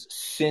 rounds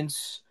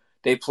since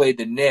they played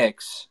the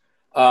Knicks,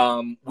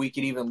 we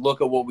could even look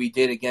at what we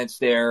did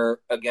against their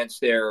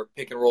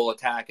pick and roll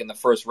attack in the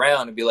first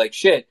round and be like,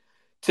 shit,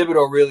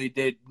 Thibodeau really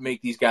did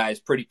make these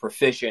guys pretty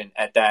proficient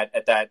at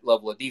that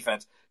level of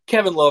defense.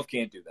 Kevin Love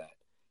can't do that.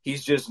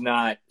 He's just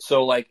not.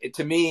 So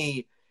to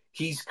me,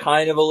 he's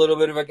kind of a little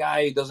bit of a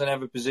guy who doesn't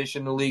have a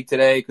position in the league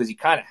today because he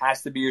kind of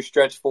has to be your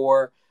stretch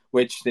 4,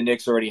 which the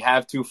Knicks already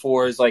have 2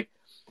 4s.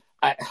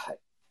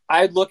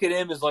 I'd look at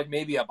him as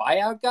maybe a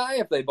buyout guy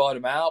if they bought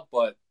him out,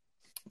 but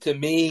to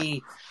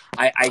me,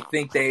 I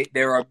think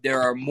there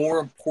are more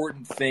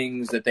important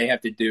things that they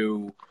have to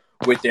do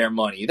with their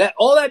money.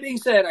 All that being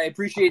said, I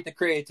appreciate the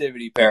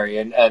creativity, Perry,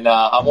 and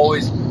I'm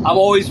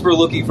always for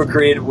looking for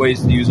creative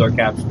ways to use our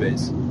cap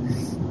space.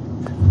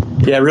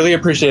 Yeah, really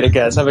appreciate it,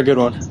 guys. Have a good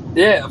one.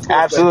 Yeah, of course,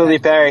 absolutely,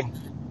 Perry.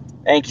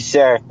 Thank you,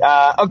 sir.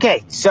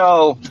 Okay,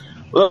 so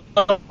we're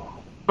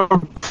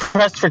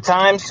pressed for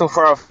time. So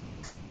for our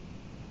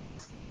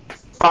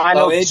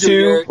final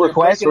Andrew, 2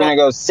 requests, we're going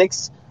to go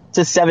 6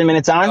 to 7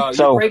 minutes on.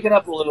 You're breaking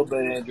up a little bit,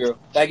 Andrew.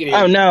 I can hear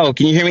you. Oh, no.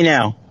 Can you hear me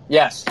now?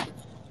 Yes. I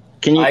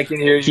can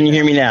hear you. Can you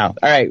hear me now?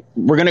 All right.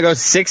 We're going to go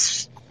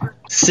 6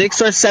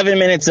 or 7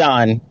 minutes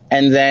on,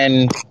 and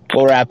then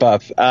we'll wrap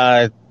up.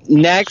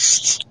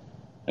 Next,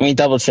 let me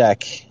double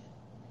check.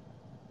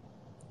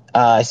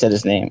 I said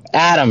his name.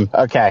 Adam.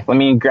 Okay. Let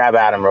me grab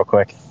Adam real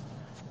quick.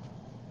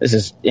 This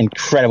is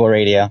incredible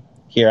radio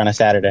here on a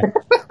Saturday.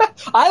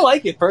 I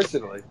like it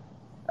personally.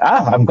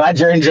 Oh, I'm glad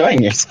you're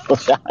enjoying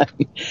yourself, John.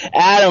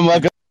 Adam,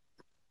 welcome.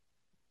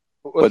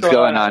 What's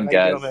going on,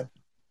 guys?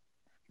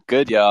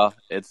 Good, y'all.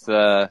 It's,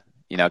 kind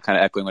of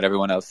echoing what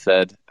everyone else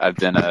said. I've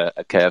been a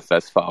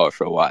KFS follower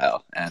for a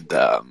while, and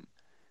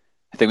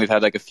I think we've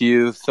had like a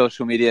few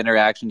social media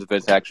interactions, but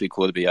it's actually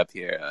cool to be up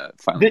here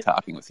finally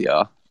talking with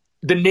y'all.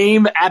 The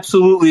name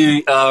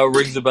absolutely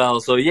rings a bell.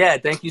 So, yeah,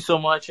 thank you so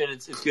much, and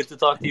it's good to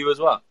talk to you as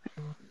well.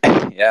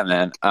 Yeah,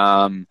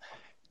 man.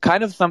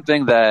 Kind of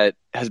something that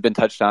has been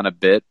touched on a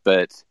bit,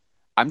 but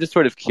I'm just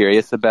sort of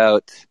curious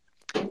about,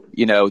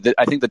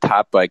 I think the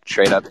top like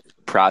trade up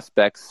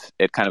prospects,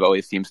 it kind of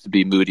always seems to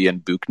be Moody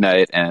and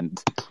Bouknight,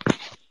 and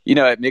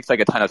it makes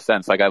like a ton of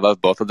sense. Like I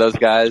love both of those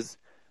guys,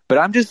 but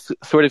I'm just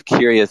sort of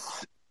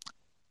curious,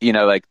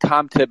 like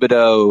Tom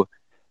Thibodeau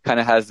kind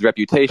of has the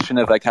reputation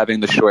of like having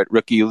the short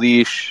rookie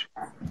leash.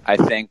 I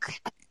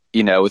think,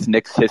 with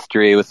Knicks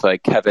history, with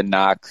like Kevin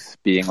Knox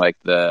being like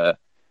the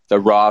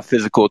raw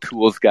physical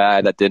tools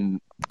guy that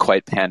didn't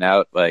quite pan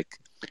out. Like,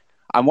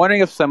 I'm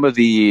wondering if some of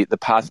the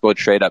possible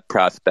trade up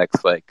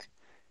prospects, like,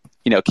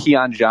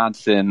 Keon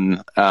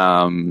Johnson,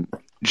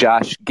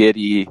 Josh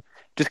Giddey,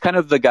 just kind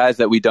of the guys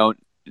that we don't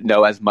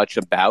know as much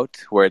about,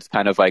 where it's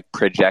kind of like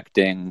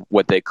projecting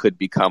what they could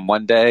become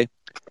one day.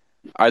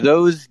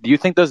 Do you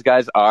think those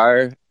guys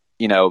are,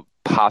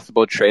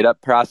 possible trade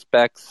up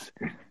prospects?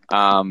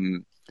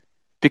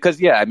 Because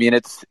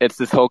it's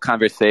this whole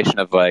conversation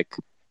of like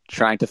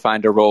trying to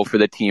find a role for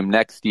the team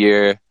next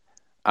year.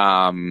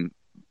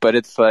 But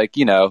it's like,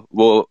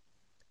 we'll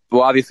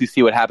obviously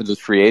see what happens with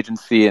free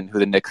agency and who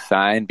the Knicks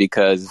sign,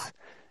 because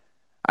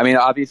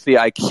obviously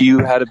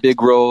IQ had a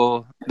big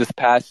role this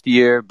past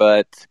year,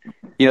 but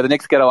the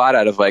Knicks get a lot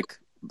out of like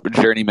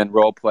journeyman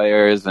role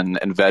players and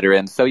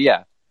veterans. So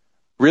yeah,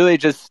 really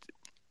just,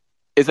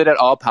 is it at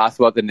all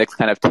possible that the Knicks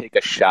kind of take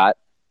a shot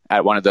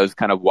at one of those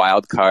kind of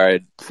wild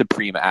card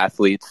supreme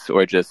athletes,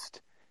 or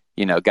just,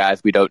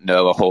 guys we don't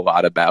know a whole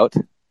lot about?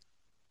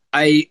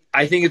 I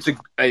think it's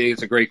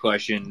a great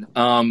question.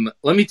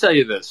 Let me tell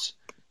you this.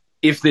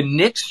 If the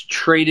Knicks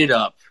traded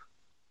up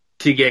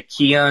to get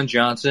Keon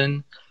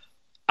Johnson,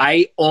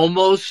 I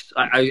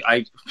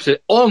said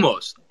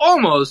almost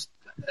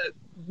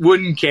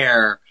wouldn't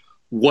care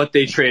what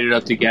they traded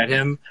up to get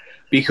him,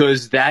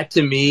 because that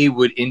to me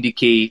would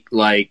indicate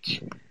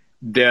like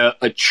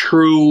a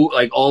true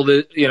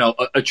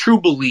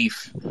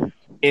belief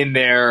in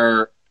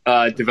their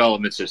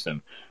development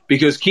system.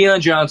 Because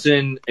Keon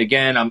Johnson,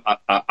 again,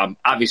 I'm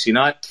obviously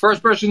not the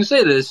first person to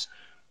say this,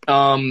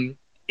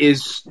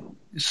 is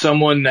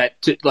someone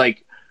that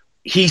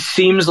he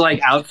seems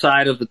like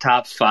outside of the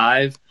top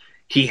five,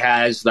 he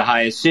has the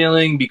highest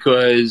ceiling,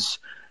 because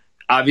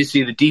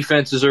obviously the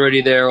defense is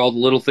already there, all the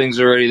little things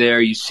are already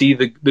there. You see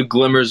the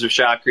glimmers of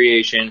shot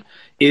creation.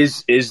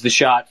 Is the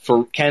shot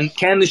can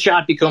the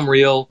shot become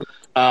real?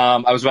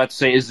 I was about to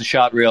say, is the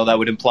shot real? That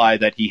would imply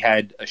that he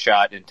had a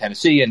shot in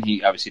Tennessee, and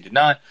he obviously did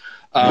not.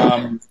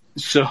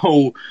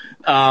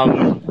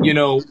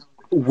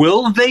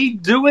 Will they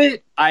do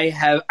it?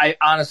 I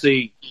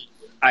honestly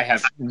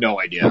have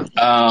no idea.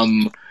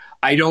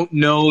 I don't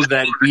know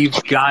that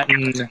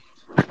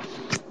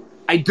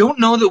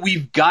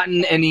we've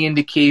gotten any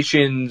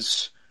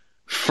indications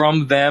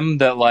from them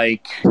that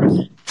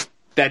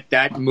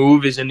that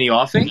move is in the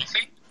offing.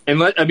 And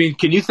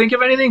can you think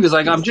of anything? Because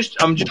I'm just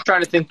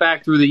trying to think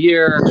back through the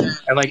year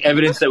and like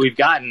evidence that we've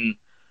gotten.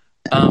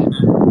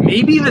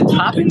 Maybe the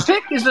Toppin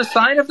pick is a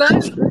sign of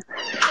that.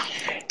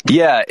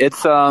 Yeah,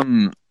 it's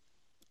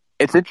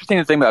interesting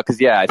to think about,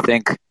 because I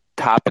think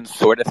Toppin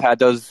sort of had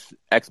those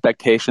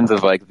expectations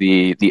of like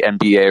the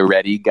NBA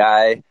ready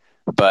guy,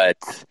 but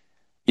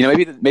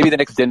maybe the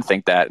Knicks didn't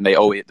think that, and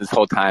this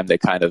whole time they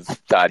kind of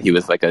thought he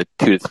was like a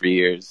 2 to 3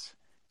 years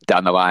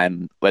down the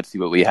line, let's see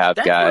what we have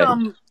guy.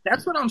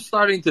 That's what I'm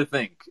starting to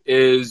think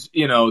is,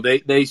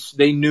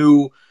 they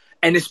knew,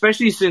 and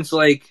especially since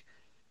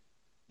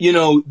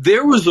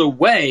there was a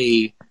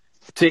way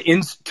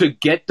to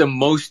get the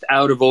most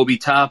out of Obi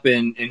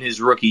Toppin in his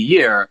rookie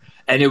year,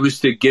 and it was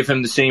to give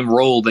him the same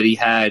role that he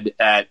had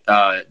at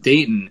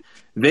Dayton.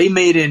 They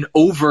made an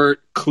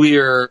overt,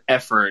 clear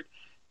effort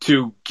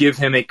to give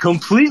him a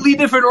completely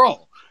different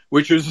role,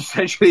 which was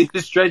essentially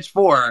the stretch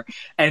four,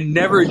 and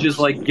never just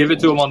give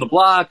it to him on the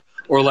block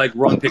or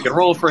run pick and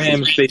roll for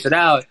him, space it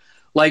out.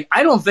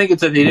 I don't think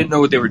it's that they didn't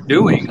know what they were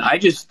doing. I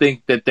just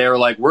think that they're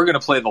we're going to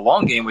play the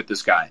long game with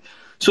this guy.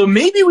 So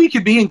maybe we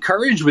could be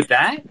encouraged with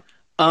that.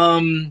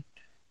 In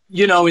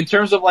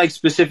terms of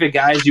specific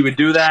guys, you would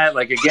do that.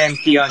 Again,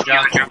 Keon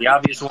Johnson, the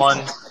obvious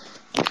one.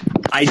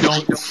 I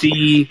don't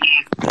see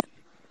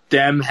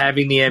them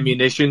having the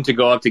ammunition to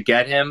go up to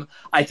get him.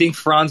 I think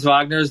Franz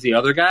Wagner is the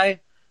other guy.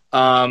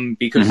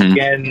 Because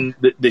again,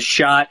 the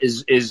shot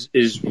is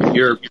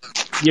your,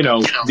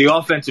 the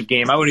offensive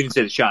game. I wouldn't even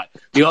say the shot.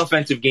 The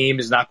offensive game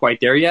is not quite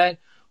there yet,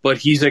 but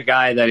he's a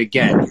guy that,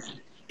 again,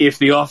 if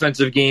the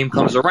offensive game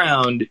comes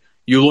around,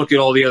 you look at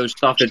all the other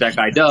stuff that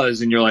guy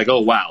does, and you're like, oh,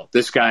 wow,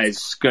 this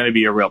guy's going to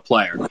be a real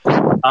player.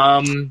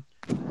 I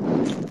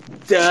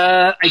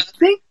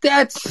think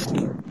that's...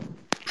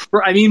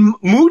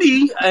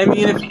 Moody,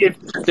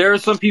 if there are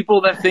some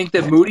people that think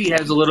that Moody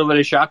has a little bit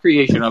of shot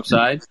creation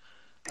upside,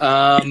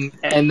 and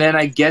then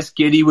I guess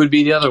Giddey would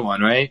be the other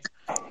one, right?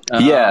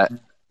 Yeah.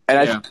 And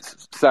I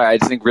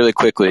just think really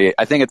quickly,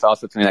 I think it's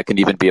also something that can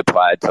even be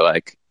applied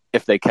to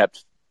if they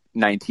kept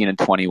 19 and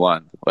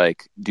 21?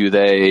 Like, do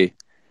they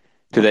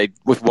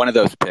with one of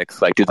those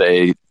picks, like, do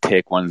they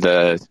take one of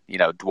the,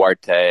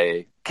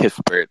 Duarte,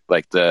 Kispert,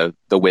 like the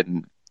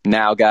win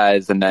now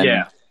guys, and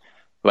then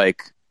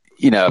like,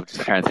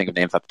 just trying to think of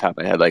names off the top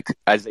of my head, like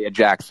Isaiah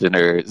Jackson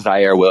or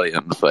Zaire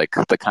Williams, like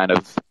the kind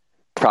of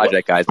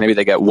project guys. Maybe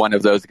they get one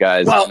of those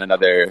guys and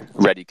another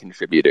ready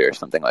contributor or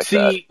something like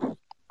that.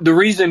 The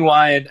reason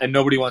why, and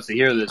nobody wants to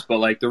hear this, but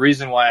like the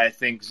reason why I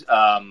think,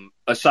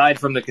 aside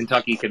from the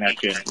Kentucky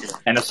connection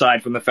and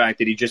aside from the fact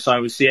that he just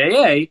signed with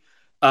CAA,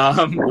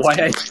 why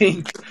I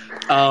think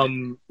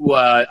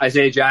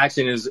Isaiah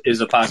Jackson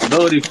is a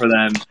possibility for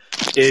them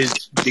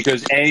is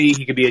because A,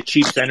 he could be a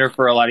cheap center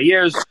for a lot of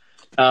years,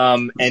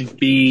 and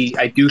B,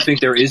 I do think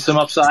there is some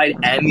upside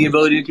and the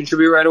ability to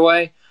contribute right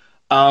away.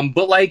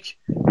 But like,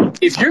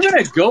 if you're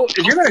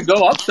gonna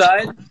go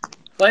upside,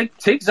 like,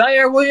 take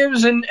Zaire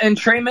Williams and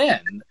Trey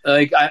Mann.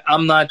 Like,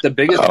 I'm not the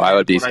biggest. I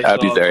would be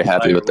very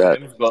happy with that.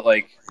 Williams, but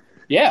like,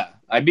 yeah,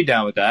 I'd be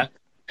down with that.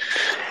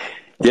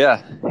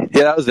 Yeah,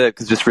 that was it.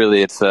 Because just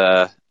really, it's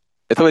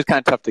always kind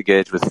of tough to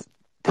gauge with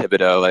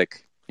Thibodeau,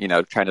 like,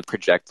 trying to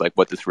project like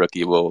what this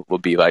rookie will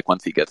be like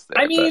once he gets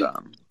there. I mean,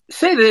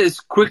 say this: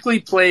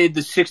 quickly played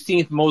the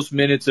 16th most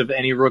minutes of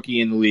any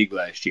rookie in the league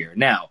last year.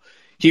 Now,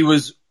 he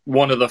was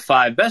one of the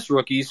 5 best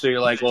rookies, so you're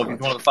like, well, if he's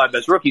one of the 5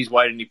 best rookies,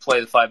 why didn't he play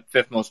the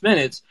 5th most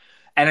minutes?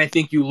 And I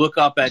think you look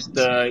up at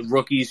the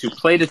rookies who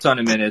played a ton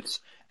of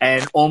minutes,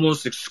 and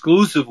almost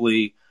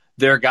exclusively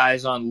they're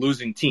guys on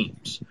losing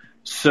teams.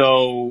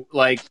 So,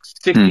 like,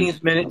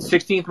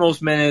 16th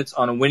most minutes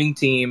on a winning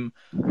team.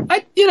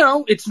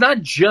 It's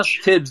not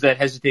just Tibbs that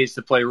hesitates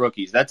to play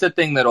rookies. That's a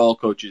thing that all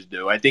coaches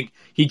do. I think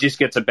he just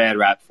gets a bad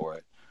rap for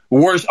it.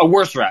 A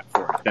worse rap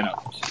for it than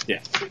others. Yeah.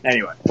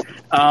 Anyway,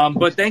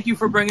 but thank you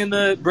for bringing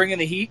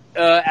the heat,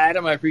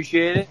 Adam. I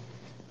appreciate it.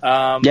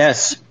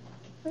 Yes.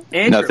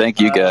 Andrew,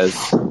 thank you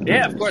guys.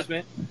 Yeah, of course,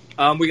 man.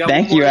 We got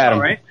thank one more you, Adam.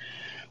 Go, right?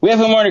 We have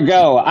one more to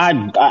go.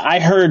 I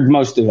heard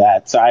most of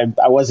that, so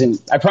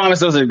I promise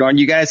those are ignoring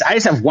you guys. I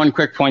just have one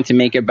quick point to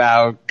make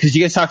about, because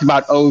you guys talked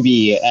about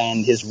Obi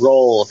and his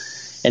role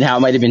and how it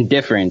might have been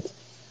different.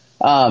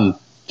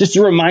 Just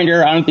a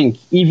reminder, I don't think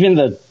even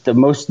the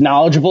most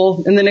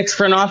knowledgeable in the Knicks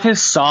front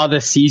office saw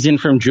the season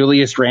from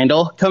Julius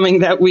Randle coming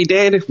that we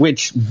did,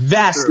 which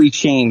vastly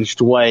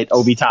changed what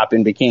Obi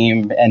Toppin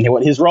became and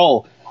what his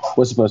role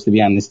was supposed to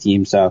be on this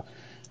team. So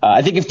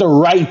I think if the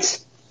right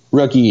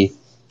rookie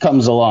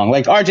comes along,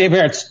 like RJ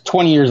Barrett's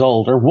 20 years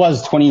old or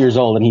was 20 years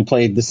old, and he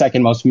played the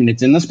 2nd most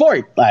minutes in the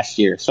sport last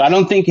year. So I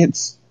don't think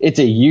it's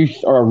a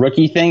youth or a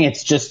rookie thing.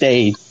 It's just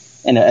an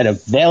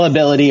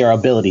availability or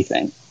ability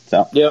thing.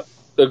 So yep,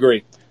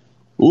 agree.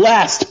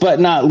 Last but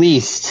not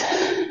least,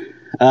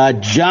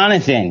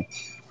 Jonathan,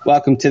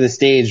 welcome to the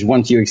stage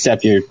once you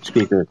accept your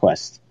speaker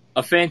request.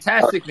 A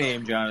fantastic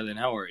name, Jonathan.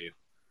 How are you?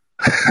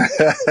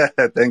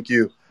 Thank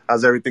you.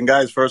 How's everything,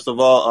 guys? First of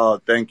all,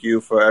 thank you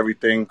for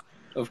everything.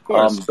 Of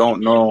course.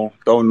 Don't know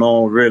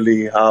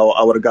really how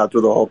I would have got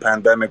through the whole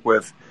pandemic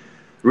with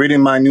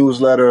reading my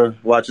newsletter,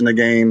 watching the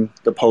game,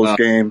 the post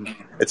game.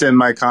 It's in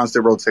my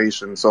constant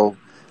rotation. So,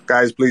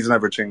 guys, please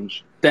never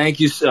change.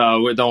 Thank you.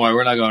 Don't worry,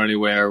 we're not going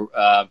anywhere.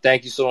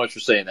 Thank you so much for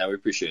saying that. We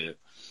appreciate it.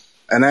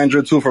 And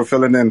Andrew, too, for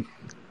filling in.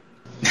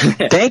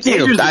 Thank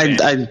you.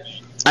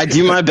 I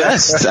do my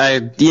best.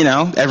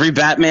 Every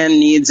Batman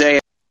needs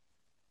a...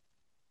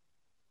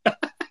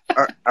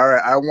 All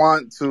right, I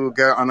want to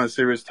get on a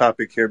serious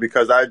topic here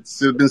because I've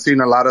been seeing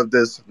a lot of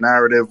this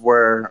narrative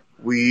where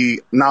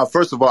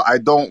first of all, I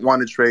don't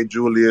want to trade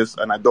Julius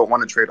and I don't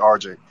want to trade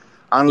RJ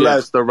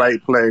unless the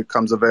right player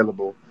comes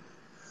available.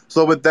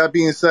 So with that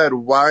being said,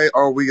 why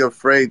are we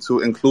afraid to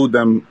include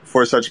them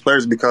for such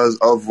players because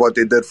of what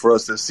they did for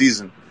us this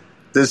season?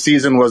 This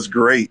season was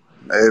great.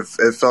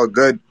 It felt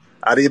good.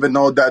 I didn't even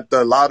know that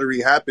the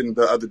lottery happened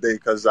the other day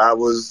because I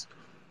was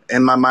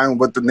in my mind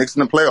with the Knicks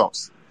in the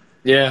playoffs.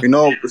 Yeah.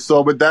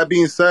 So with that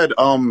being said,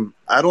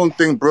 I don't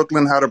think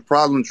Brooklyn had a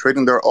problem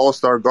trading their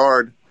all-star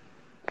guard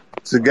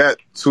to get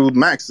to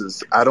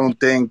Max's. I don't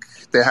think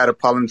they had a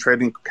problem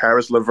trading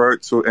Caris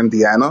LeVert to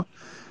Indiana,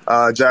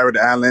 Jared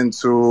Allen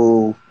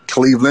to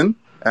Cleveland,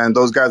 and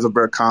those guys are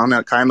very kind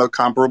of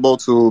comparable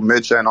to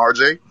Mitch and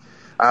RJ.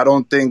 I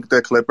don't think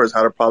the Clippers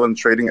had a problem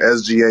trading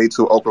SGA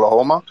to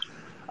Oklahoma.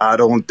 I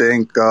don't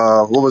think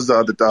what was the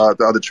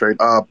other trade?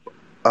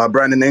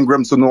 Brandon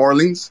Ingram to New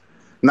Orleans.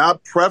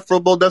 Not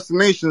preferable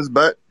destinations,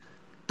 but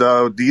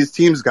these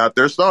teams got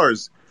their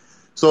stars.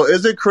 So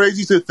is it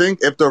crazy to think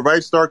if the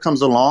right star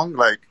comes along,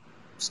 like,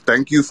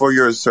 thank you for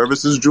your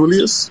services,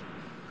 Julius?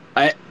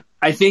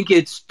 I think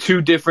it's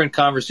two different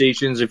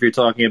conversations if you're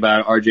talking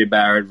about RJ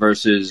Barrett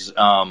versus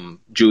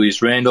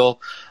Julius Randle.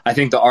 I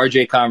think the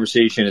RJ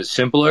conversation is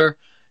simpler.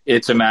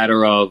 It's a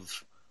matter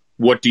of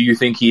what do you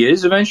think he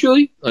is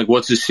eventually? Like,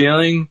 what's his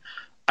ceiling?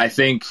 I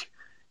think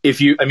if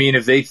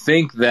they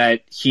think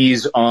that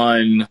he's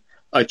on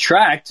a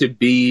track to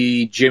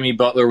be Jimmy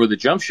Butler with a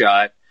jump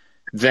shot,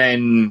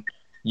 then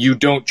you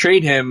don't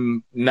trade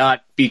him,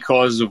 not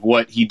because of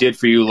what he did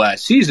for you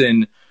last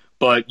season,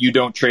 but you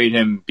don't trade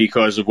him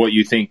because of what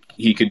you think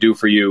he can do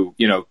for you,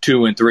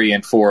 2 and 3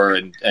 and 4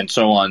 and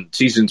so on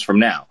seasons from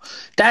now.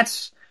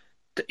 That's,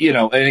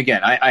 and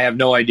again, I have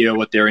no idea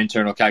what their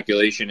internal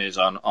calculation is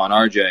on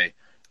RJ.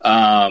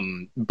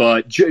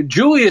 But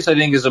Julius, I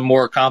think, is a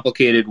more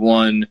complicated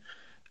one,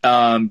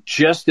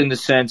 just in the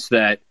sense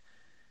that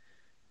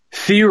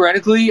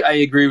theoretically, I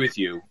agree with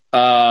you.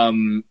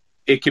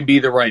 It can be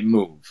the right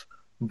move.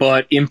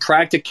 But in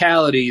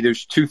practicality,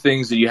 there's two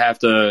things that you have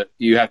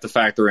to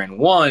factor in.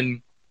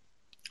 One,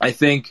 I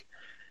think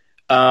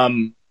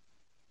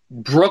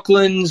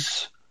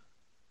Brooklyn's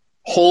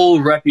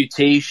whole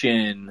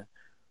reputation,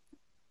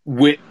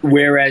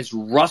 whereas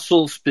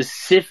Russell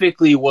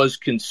specifically was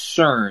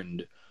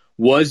concerned,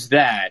 was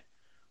that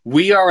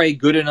we are a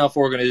good enough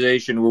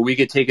organization where we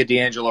could take a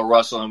D'Angelo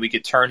Russell and we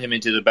could turn him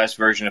into the best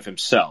version of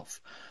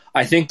himself.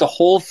 I think the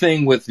whole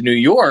thing with New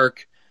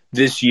York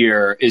this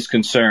year is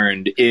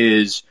concerned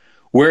is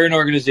we're an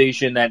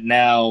organization that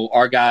now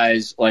our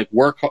guys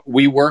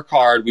we work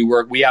hard,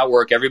 we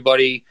outwork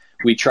everybody,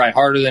 we try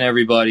harder than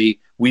everybody,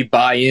 we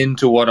buy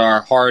into what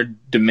our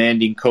hard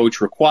demanding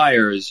coach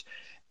requires,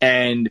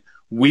 and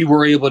we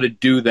were able to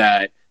do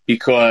that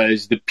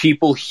because the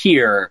people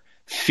here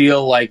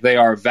feel like they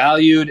are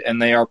valued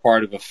and they are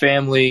part of a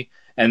family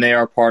and they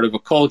are part of a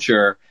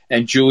culture.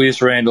 And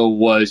Julius Randle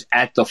was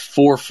at the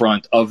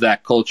forefront of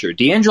that culture.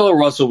 D'Angelo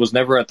Russell was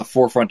never at the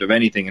forefront of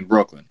anything in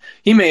Brooklyn.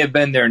 He may have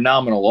been their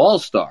nominal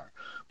all-star,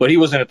 but he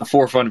wasn't at the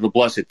forefront of a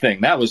blessed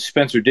thing. That was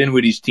Spencer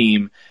Dinwiddie's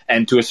team,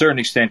 and to a certain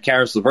extent,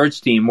 Caris LeVert's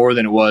team, more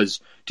than it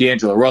was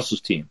D'Angelo Russell's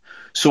team.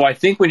 So I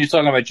think when you're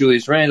talking about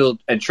Julius Randle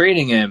and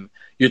trading him,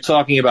 you're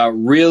talking about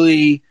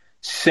really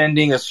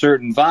sending a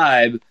certain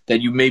vibe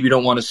that you maybe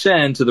don't want to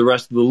send to the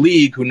rest of the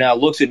league, who now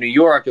looks at New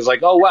York as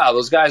like, oh, wow,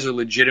 those guys are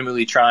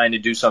legitimately trying to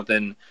do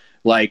something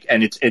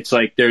and it's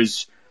like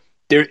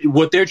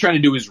what they're trying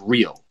to do is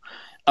real.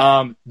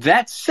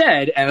 That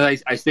said, and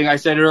I think I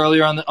said it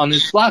earlier on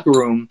this locker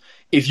room,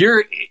 if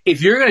you're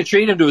going to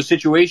trade him to a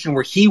situation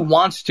where he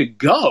wants to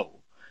go,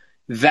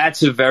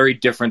 that's a very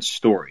different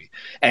story.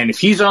 And if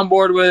he's on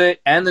board with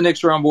it and the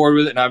Knicks are on board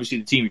with it, and obviously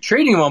the team you're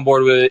trading him on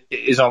board with it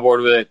is on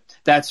board with it,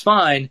 that's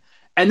fine.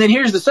 And then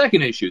here's the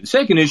second issue. The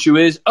second issue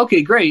is,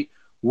 okay, great.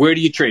 Where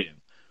do you trade him?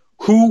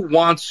 Who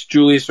wants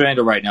Julius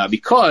Randle right now?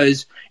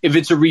 Because if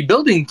it's a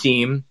rebuilding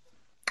team,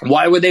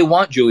 why would they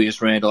want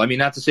Julius Randle? I mean,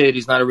 not to say that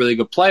he's not a really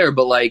good player,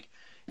 but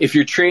if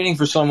you're trading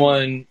for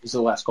someone, this is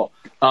the last call.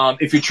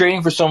 If you're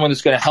trading for someone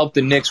that's going to help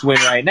the Knicks win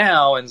right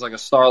now and is like a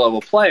star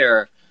level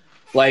player,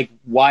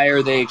 why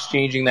are they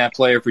exchanging that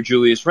player for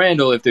Julius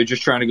Randle if they're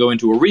just trying to go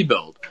into a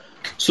rebuild?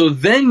 So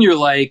then you're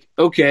like,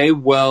 okay,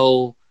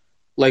 well,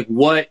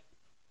 what?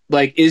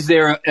 Is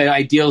there an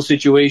ideal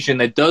situation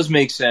that does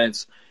make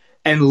sense?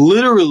 And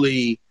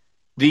literally,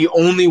 the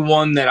only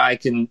one that I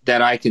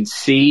can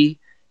see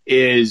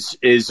is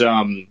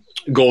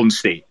Golden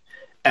State,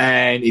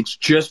 and it's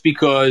just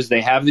because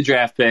they have the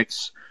draft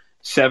picks,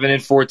 7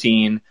 and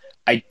 14.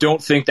 I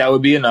don't think that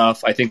would be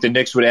enough. I think the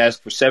Knicks would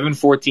ask for 7,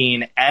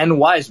 14, and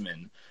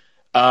Wiseman,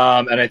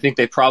 and I think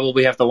they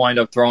probably have to wind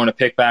up throwing a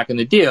pick back in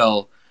the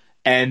deal,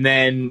 and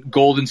then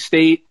Golden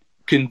State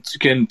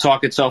can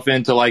talk itself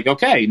into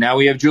okay, now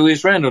we have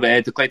Julius Randle to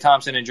add to Klay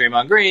Thompson and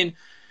Draymond Green.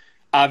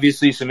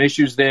 Obviously, some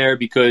issues there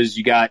because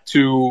you got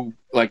two,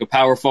 a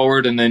power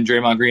forward and then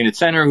Draymond Green at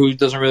center who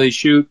doesn't really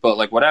shoot,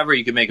 but whatever,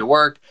 you can make it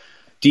work.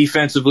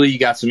 Defensively, you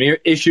got some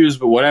issues,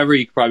 but whatever,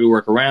 you could probably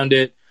work around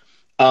it.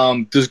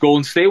 Does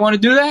Golden State want to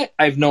do that?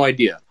 I have no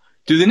idea.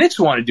 Do the Knicks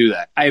want to do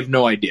that? I have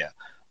no idea.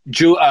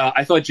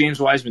 I thought James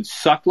Wiseman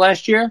sucked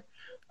last year.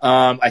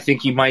 I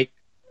think he might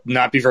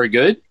not be very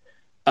good.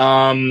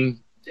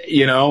 And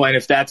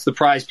if that's the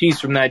prize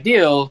piece from that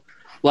deal,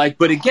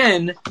 but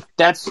again,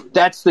 that's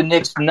the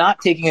Knicks not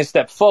taking a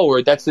step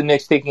forward. That's the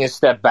Knicks taking a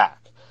step back.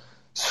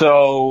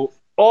 So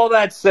all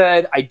that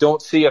said, I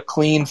don't see a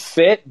clean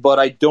fit, but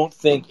I don't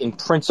think in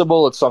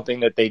principle it's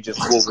something that they just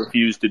will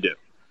refuse to do.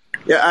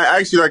 Yeah, I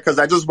actually because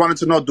I just wanted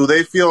to know, do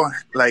they feel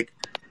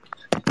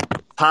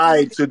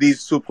tied to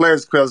these two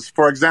players? Because,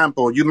 for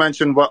example, you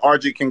mentioned what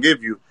RJ can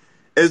give you.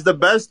 Is the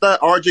best that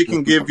RJ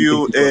can give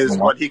you is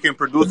what he can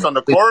produce on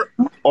the court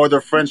or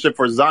the friendship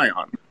for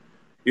Zion?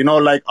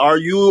 Are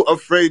you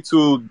afraid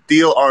to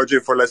deal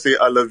RJ for, let's say,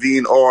 a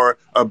Levine or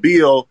a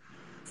Beal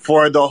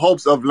for the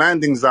hopes of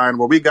landing Zion,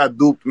 where we got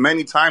duped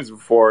many times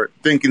before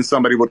thinking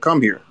somebody would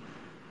come here?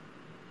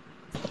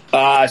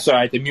 Sorry,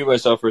 I had to mute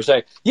myself for a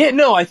sec. Yeah,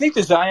 no, I think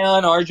the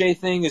Zion RJ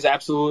thing is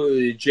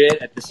absolutely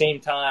legit. At the same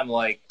time,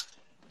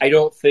 I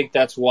don't think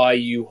that's why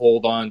you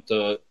hold on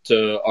to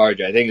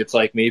RJ. I think it's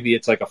maybe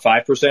it's a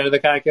 5% of the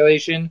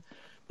calculation,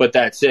 but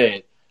that's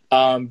it.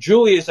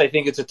 Julius, I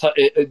think it's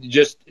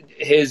just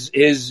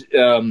his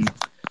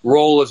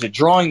role as a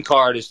drawing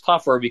card is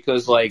tougher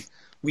because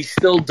we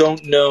still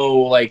don't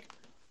know.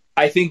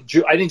 I think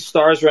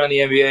stars around the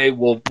NBA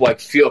will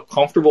feel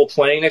comfortable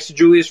playing next to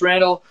Julius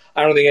Randle.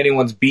 I don't think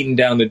anyone's beaten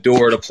down the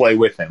door to play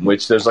with him,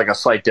 which there's a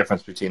slight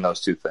difference between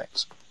those two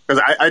things.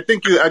 Because I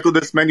think you echoed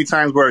this many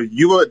times where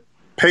you would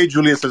pay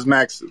Julius his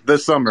max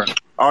this summer.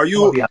 Are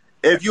you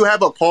if you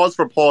have a cause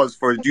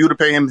for you to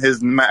pay him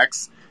his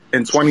max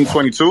in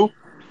 2022,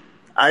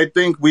 I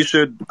think we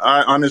should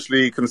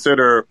honestly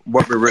consider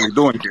what we're really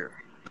doing here.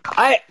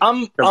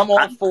 I'm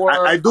all for.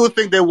 I do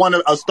think they want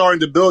a star in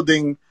the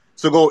building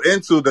to go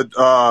into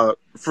the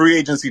free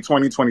agency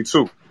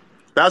 2022.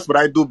 That's what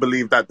I do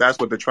believe that's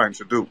what they're trying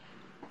to do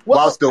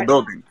while still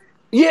building.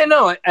 Yeah,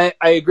 no, I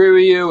agree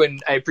with you,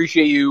 and I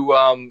appreciate you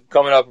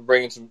coming up and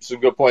bringing some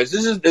good points.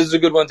 This is a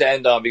good one to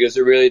end on because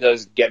it really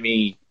does get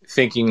me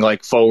thinking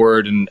like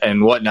forward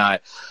and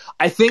whatnot.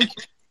 I think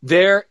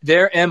their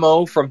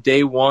MO from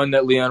day one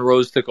that Leon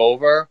Rose took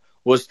over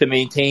was to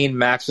maintain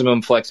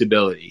maximum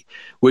flexibility,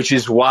 which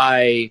is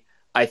why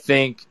I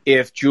think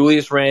if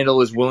Julius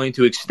Randle is willing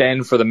to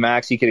extend for the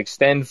max he could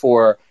extend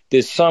for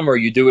this summer,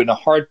 you do it in a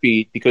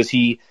heartbeat because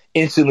he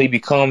instantly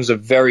becomes a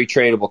very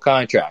tradable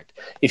contract.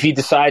 If he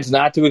decides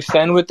not to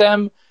extend with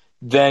them,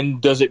 then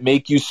does it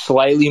make you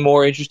slightly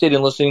more interested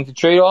in listening to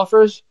trade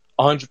offers?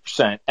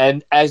 100%.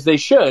 And as they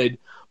should.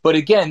 But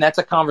again, that's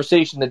a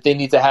conversation that they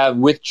need to have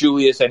with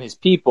Julius and his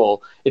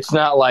people. It's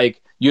not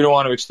like, you don't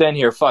want to extend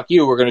here, fuck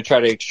you, we're going to try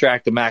to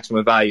extract the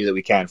maximum value that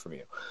we can from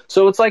you.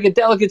 So it's like a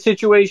delicate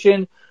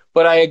situation,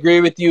 but I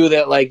agree with you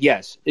that, like,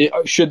 yes,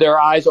 should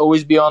their eyes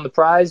always be on the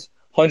prize?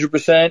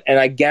 100%, and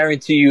I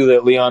guarantee you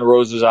that Leon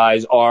Rose's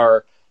eyes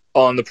are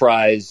on the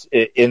prize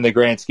in the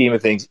grand scheme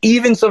of things.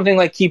 Even something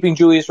like keeping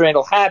Julius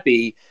Randle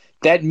happy,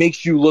 that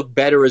makes you look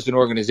better as an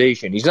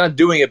organization. He's not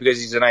doing it because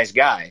he's a nice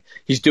guy.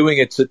 He's doing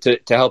it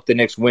to help the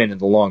Knicks win in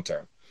the long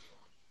term.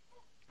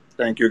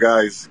 Thank you,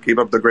 guys. Keep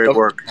up the great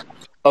work.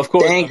 Of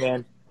course,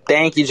 man.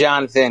 Thank you,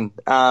 Jonathan.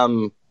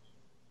 My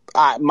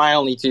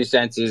only 2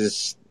 cents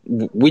is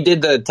we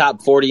did the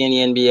top 40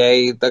 in the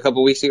NBA a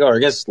couple weeks ago, or I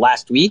guess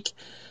last week.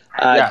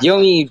 The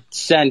only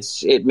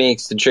sense it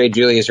makes to trade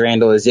Julius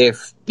Randle is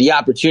if the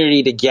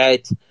opportunity to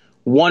get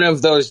one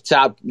of those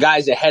top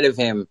guys ahead of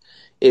him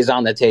is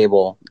on the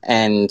table,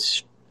 and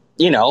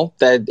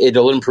that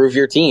it'll improve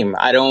your team.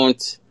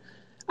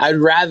 I'd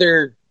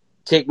rather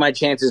take my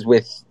chances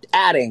with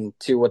adding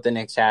to what the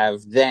Knicks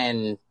have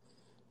than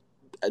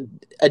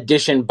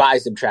addition by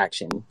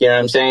subtraction. You know what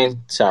I'm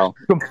saying? So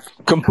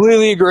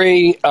completely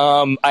agree.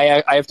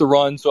 I have to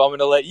run, so I'm going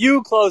to let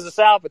you close this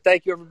out. But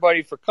thank you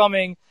everybody for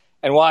coming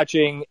and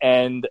watching,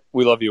 and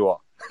we love you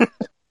all.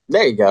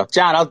 There you go.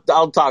 John,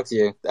 I'll talk to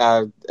you.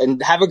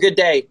 And have a good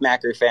day,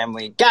 Macri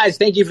family. Guys,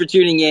 thank you for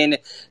tuning in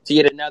to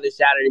yet another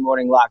Saturday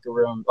morning locker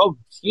room. Oh,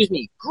 excuse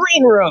me,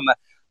 Green Room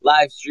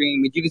live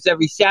stream. We do this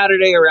every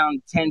Saturday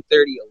around 10:30,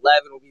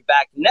 11. We'll be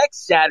back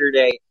next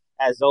Saturday.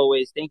 As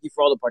always, thank you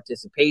for all the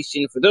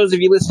participation. For those of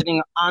you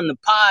listening on the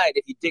pod,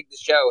 if you dig the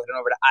show, head on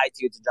over to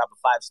iTunes and drop a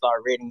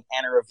 5-star rating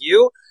and a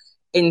review.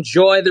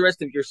 Enjoy the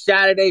rest of your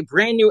Saturday.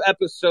 Brand new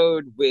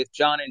episode with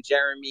John and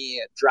Jeremy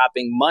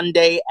dropping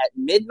Monday at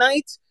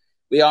midnight.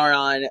 We are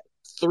on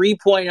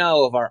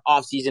 3.0 of our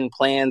off-season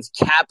plans,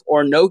 cap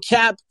or no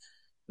cap,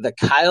 the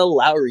Kyle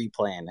Lowry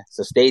plan.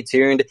 So stay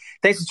tuned.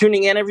 Thanks for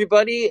tuning in,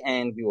 everybody,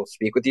 and we will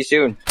speak with you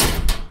soon.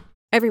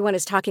 Everyone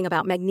is talking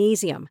about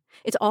magnesium.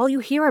 It's all you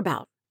hear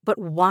about. But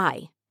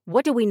why?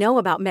 What do we know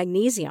about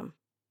magnesium?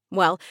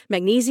 Well,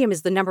 magnesium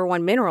is the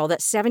 #1 mineral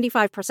that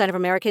 75% of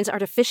Americans are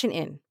deficient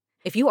in.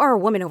 If you are a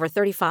woman over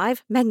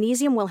 35,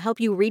 magnesium will help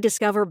you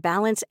rediscover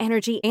balance,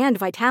 energy, and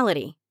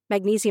vitality.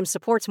 Magnesium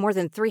supports more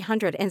than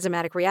 300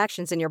 enzymatic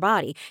reactions in your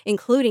body,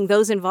 including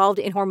those involved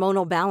in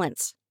hormonal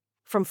balance.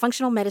 From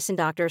functional medicine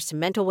doctors to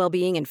mental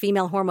well-being and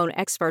female hormone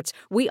experts,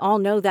 we all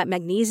know that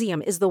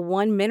magnesium is the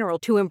one mineral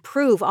to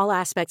improve all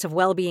aspects of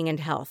well-being and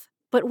health.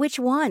 But which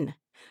one?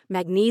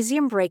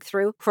 Magnesium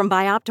Breakthrough from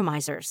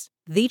Bioptimizers,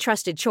 the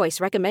trusted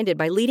choice recommended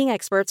by leading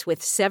experts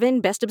with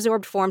 7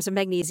 best-absorbed forms of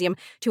magnesium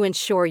to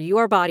ensure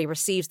your body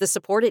receives the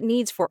support it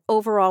needs for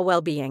overall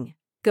well-being.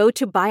 Go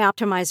to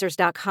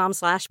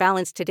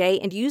bioptimizers.com/balance today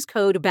and use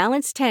code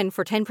BALANCE10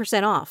 for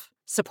 10% off.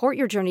 Support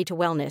your journey to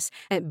wellness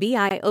at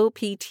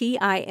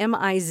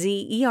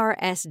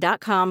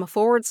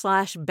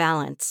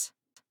bioptimizers.com/balance.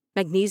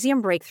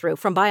 Magnesium Breakthrough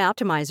from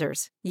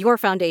Bioptimizers, your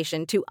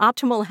foundation to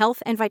optimal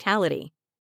health and vitality.